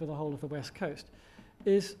copy for the whole of the West Coast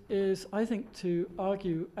is I think to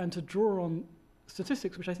argue and to draw on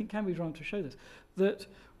statistics, which I think can be drawn to show this, that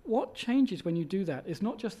what changes when you do that is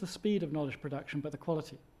not just the speed of knowledge production, but the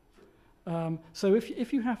quality. So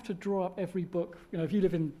if you have to draw up every book, you know, if you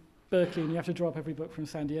live in Berkeley and you have to draw up every book from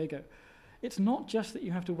San Diego, it's not just that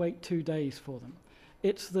you have to wait 2 days for them.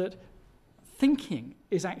 It's that thinking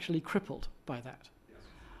is actually crippled by that. Yes.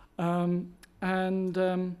 I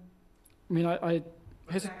mean, I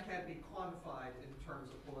But that can't be quantified in terms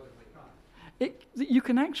of political economy. you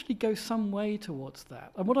can actually go some way towards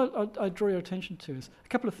that. And what I draw your attention to is a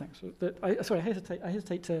couple of things. I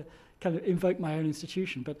hesitate to kind of invoke my own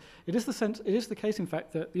institution, but it is the case, in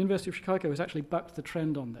fact, that the University of Chicago has actually bucked the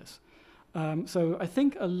trend on this. So I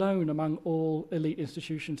think alone among all elite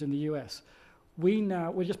institutions in the US,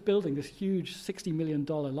 we're just building this huge $60 million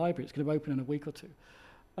library. It's going to open in a week or two.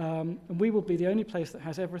 And we will be the only place that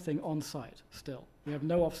has everything on site still. We have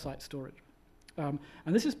no off-site storage. And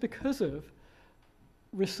this is because of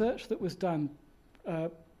research that was done,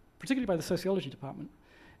 particularly by the sociology department,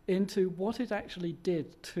 into what it actually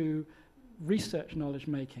did to research knowledge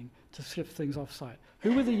making to shift things off-site.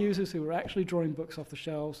 Who were the users who were actually drawing books off the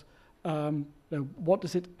shelves? What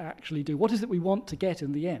does it actually do? What is it we want to get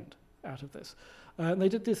in the end out of this? And they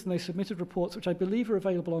did this and they submitted reports, which I believe are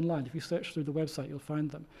available online. If you search through the website, you'll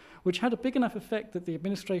find them, which had a big enough effect that the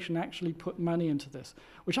administration actually put money into this,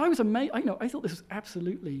 which I was amazed. I thought this was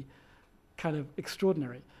absolutely kind of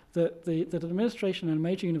extraordinary, that an administration in a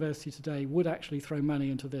major university today would actually throw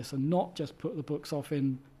money into this and not just put the books off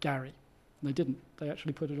in Gary. And they didn't. They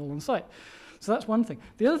actually put it all on site. So that's one thing.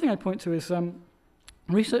 The other thing I point to is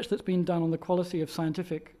research that's been done on the quality of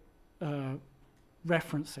scientific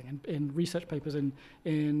referencing in research papers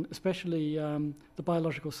in especially the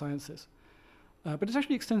biological sciences. But it's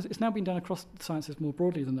actually it's now been done across sciences more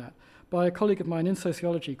broadly than that by a colleague of mine in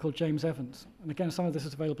sociology called James Evans. And again, some of this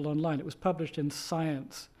is available online. It was published in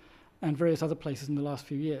Science and various other places in the last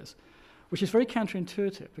few years, which is very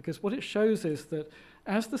counterintuitive because what it shows is that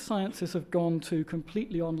as the sciences have gone to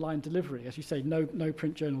completely online delivery, as you say, no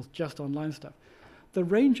print journals, just online stuff, the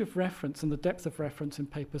range of reference and the depth of reference in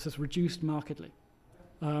papers has reduced markedly.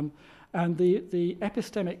 And the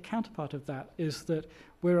epistemic counterpart of that is that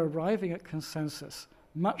we're arriving at consensus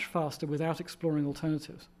much faster without exploring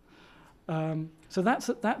alternatives. So that's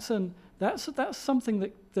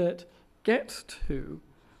something that gets to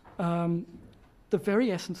the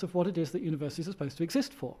very essence of what it is that universities are supposed to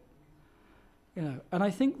exist for. You know, and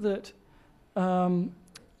I think that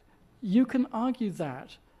you can argue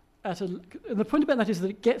that. The point about that is that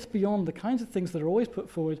it gets beyond the kinds of things that are always put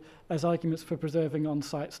forward as arguments for preserving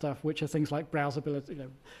on-site stuff, which are things like browsability, you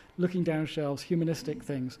know, looking down shelves, humanistic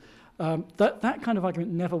things. That kind of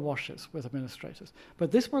argument never washes with administrators.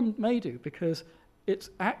 But this one may do because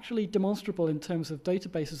it's actually demonstrable in terms of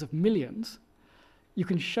databases of millions. You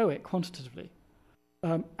can show it quantitatively.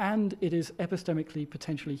 and it is epistemically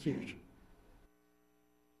potentially huge.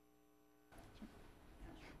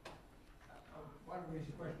 I want to raise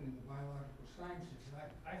a question in the biological sciences.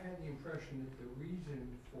 I've had the impression that the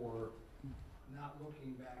reason for not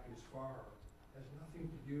looking back as far has nothing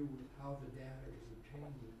to do with how the data is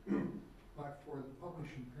obtained, but for the publish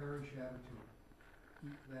and perish attitude.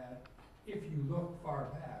 That if you look far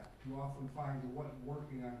back, you often find that what you're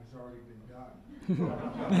working on has already been done.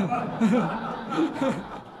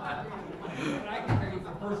 And I can tell you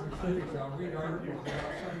from personal experience, I'll read articles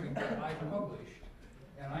about something that I published,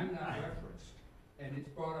 and I'm not referenced, and it's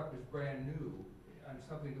brought up as brand new on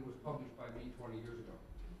something that was published by me 20 years ago.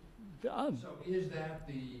 So is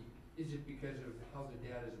it because of how the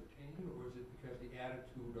data is obtained, or is it because the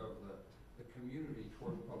attitude of the community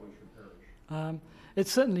toward publish or perish?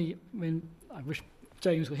 It's certainly, I mean, I wish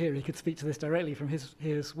James were here, he could speak to this directly from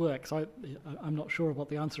his work, so I'm not sure what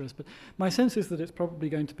the answer is, but my sense is that it's probably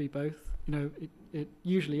going to be both. You know, it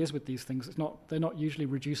usually is with these things. They're not usually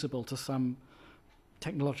reducible to some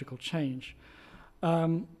technological change.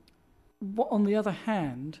 On the other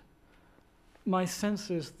hand, my sense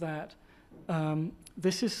is that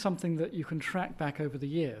this is something that you can track back over the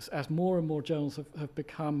years as more and more journals have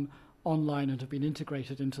become online and have been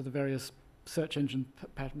integrated into the various search engine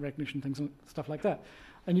pattern recognition things and stuff like that.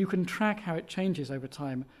 And you can track how it changes over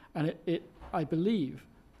time. And it I believe,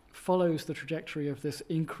 follows the trajectory of this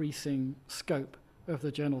increasing scope of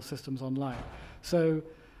the journal systems online. So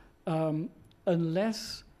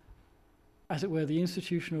unless, as it were, the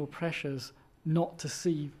institutional pressures not to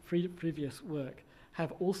see previous work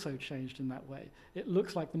have also changed in that way, it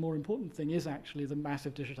looks like the more important thing is actually the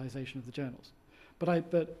massive digitization of the journals. But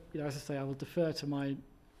you know, as I say, I will defer to my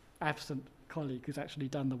absent colleague who's actually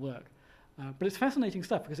done the work. But it's fascinating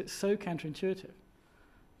stuff because it's so counterintuitive.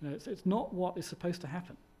 You know, it's not what is supposed to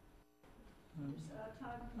happen.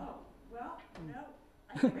 Time. Oh, well, no,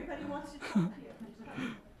 everybody wants to talk here.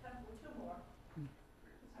 Time for two more.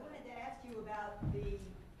 I wanted to ask you about the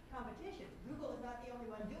competition. Google is not the only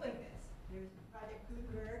one doing this. There's Project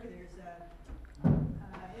Gutenberg, there's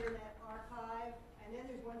Internet Archive, and then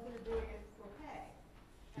there's ones that are doing it for pay.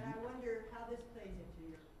 And I wonder how this plays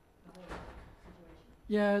into the whole situation.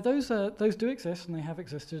 Yeah, those do exist and they have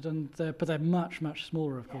existed, and but they're much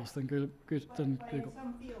smaller, of course, than Google. But in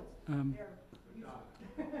some fields, they're useful.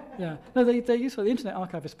 Yeah, no, they're useful. The Internet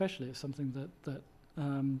Archive, especially, is something that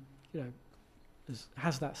you know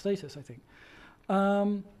has that status, I think.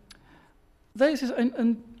 There's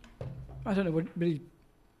and I don't know what really.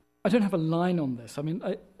 I don't have a line on this. I mean,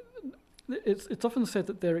 it's often said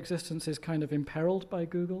that their existence is kind of imperiled by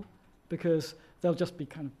Google because they'll just be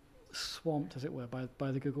kind of swamped, as it were,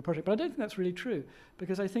 by the Google project. But I don't think that's really true,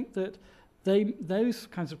 because I think that those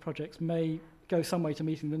kinds of projects may go some way to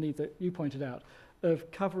meeting the need that you pointed out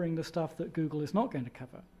of covering the stuff that Google is not going to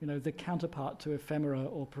cover, you know, the counterpart to ephemera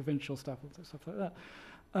or provincial stuff like that.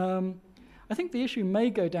 I think the issue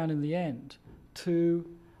may go down in the end to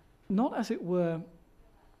not, as it were,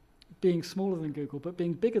 being smaller than Google, but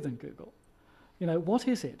being bigger than Google. You know, what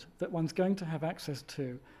is it that one's going to have access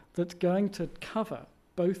to that's going to cover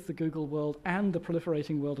both the Google world and the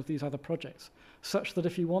proliferating world of these other projects, such that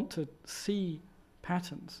if you want to see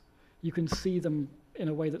patterns, you can see them in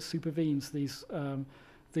a way that supervenes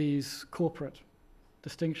these corporate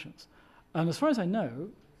distinctions. And as far as I know,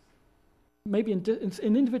 maybe in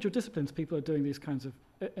individual disciplines, people are doing these kinds of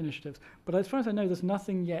initiatives. But as far as I know, there's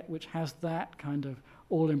nothing yet which has that kind of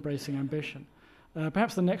all-embracing ambition.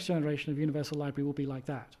 Perhaps the next generation of Universal Library will be like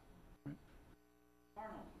that.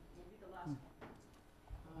 Arnold, will be the last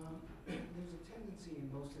one. There's a tendency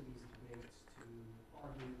in most of these debates to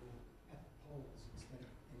argue at the poles instead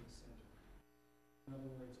of in the center. In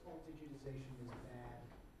other words, all digitization is bad,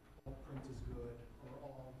 all print is good, or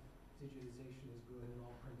all digitization is good and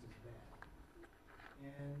all print is bad.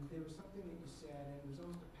 And there was something that you said, and it was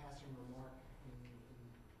almost a passing remark in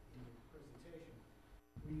your presentation,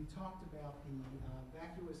 where you talked about the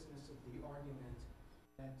vacuousness of the argument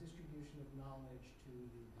that distribution of knowledge to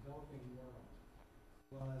the developing world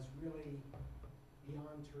was really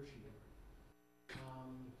beyond tertiary.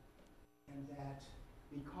 And that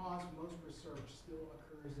because most research still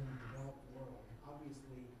occurs in the developed world,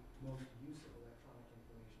 obviously most use of electronic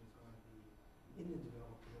information is going to be in the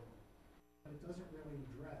developed world. But it doesn't really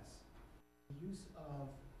address the use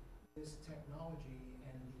of this technology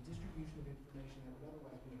and the distribution of information that would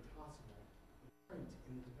otherwise be impossible in print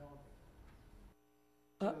in the developing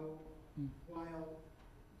world. So while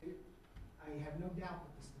I have no doubt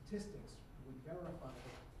that the statistics would verify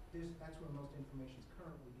that that's where most information is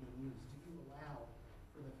currently being used, do you allow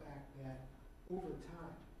for the fact that over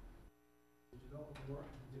time the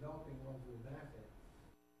developing world will benefit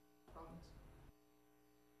from this?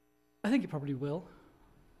 I think it probably will.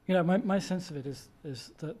 You know, my sense of it is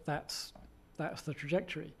that that's the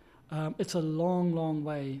trajectory. It's a long, long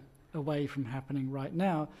way away from happening right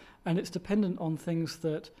now, and it's dependent on things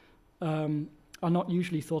that are not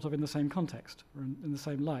usually thought of in the same context or in the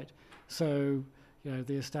same light. So, you know,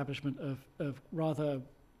 the establishment of rather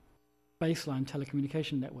baseline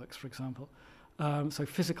telecommunication networks, for example. So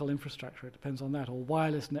physical infrastructure, it depends on that, or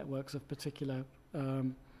wireless networks of particular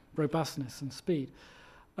robustness and speed.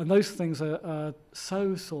 And those things are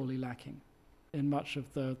so sorely lacking in much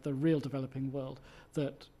of the real developing world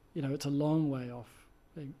that, you know, it's a long way off.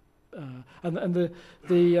 And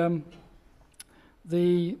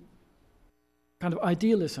the kind of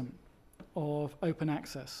idealism of open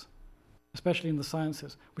access, especially in the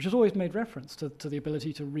sciences, which has always made reference to the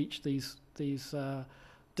ability to reach these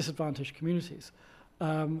disadvantaged communities,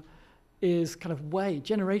 is kind of way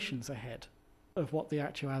generations ahead of what the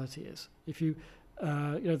actuality is. If you, you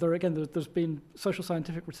know, there's been social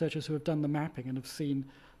scientific researchers who have done the mapping and have seen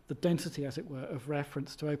the density, as it were, of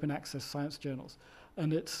reference to open access science journals,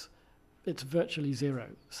 and it's virtually zero,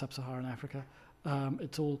 sub-Saharan Africa.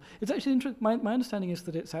 It's actually interesting. My understanding is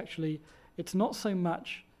that it's not so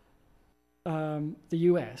much the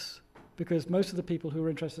US, because most of the people who are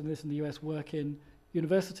interested in this in the US work in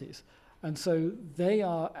universities, and so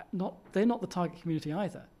they're not the target community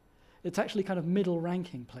either. It's actually kind of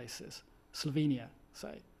middle-ranking places, Slovenia,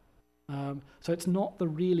 say. So it's not the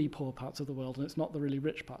really poor parts of the world, and it's not the really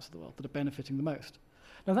rich parts of the world that are benefiting the most.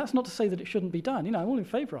 Now, that's not to say that it shouldn't be done. You know, I'm all in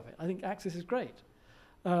favour of it. I think access is great.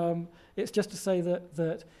 It's just to say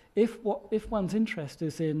that if one's interest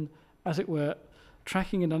is in, as it were,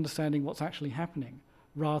 tracking and understanding what's actually happening,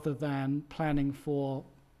 rather than planning for,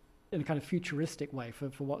 in a kind of futuristic way, for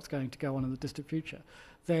what's going to go on in the distant future,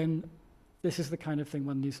 then this is the kind of thing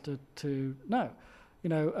one needs to know. You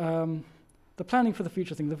know, the planning for the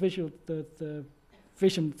future thing, the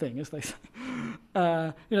vision thing, as they say,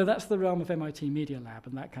 you know, that's the realm of MIT Media Lab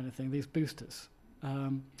and that kind of thing, these boosters.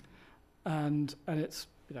 And it's,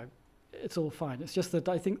 you know, it's all fine. It's just that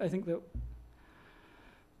I think that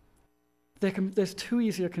there's too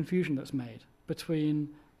easy a confusion that's made between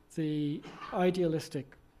the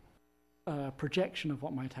idealistic projection of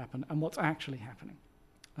what might happen and what's actually happening.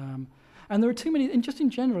 And there are too many, and just in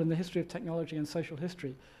general in the history of technology and social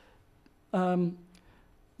history,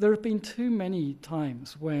 there have been too many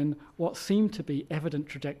times when what seemed to be evident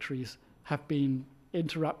trajectories have been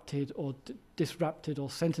interrupted or disrupted or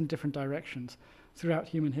sent in different directions throughout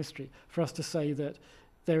human history for us to say that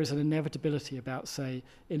there is an inevitability about, say,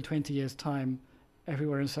 in 20 years' time,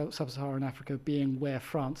 everywhere in sub-Saharan Africa being where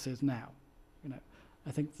France is now. You know,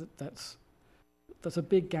 I think that's a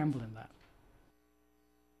big gamble in that.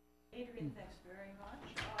 Adrian, thanks very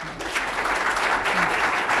much.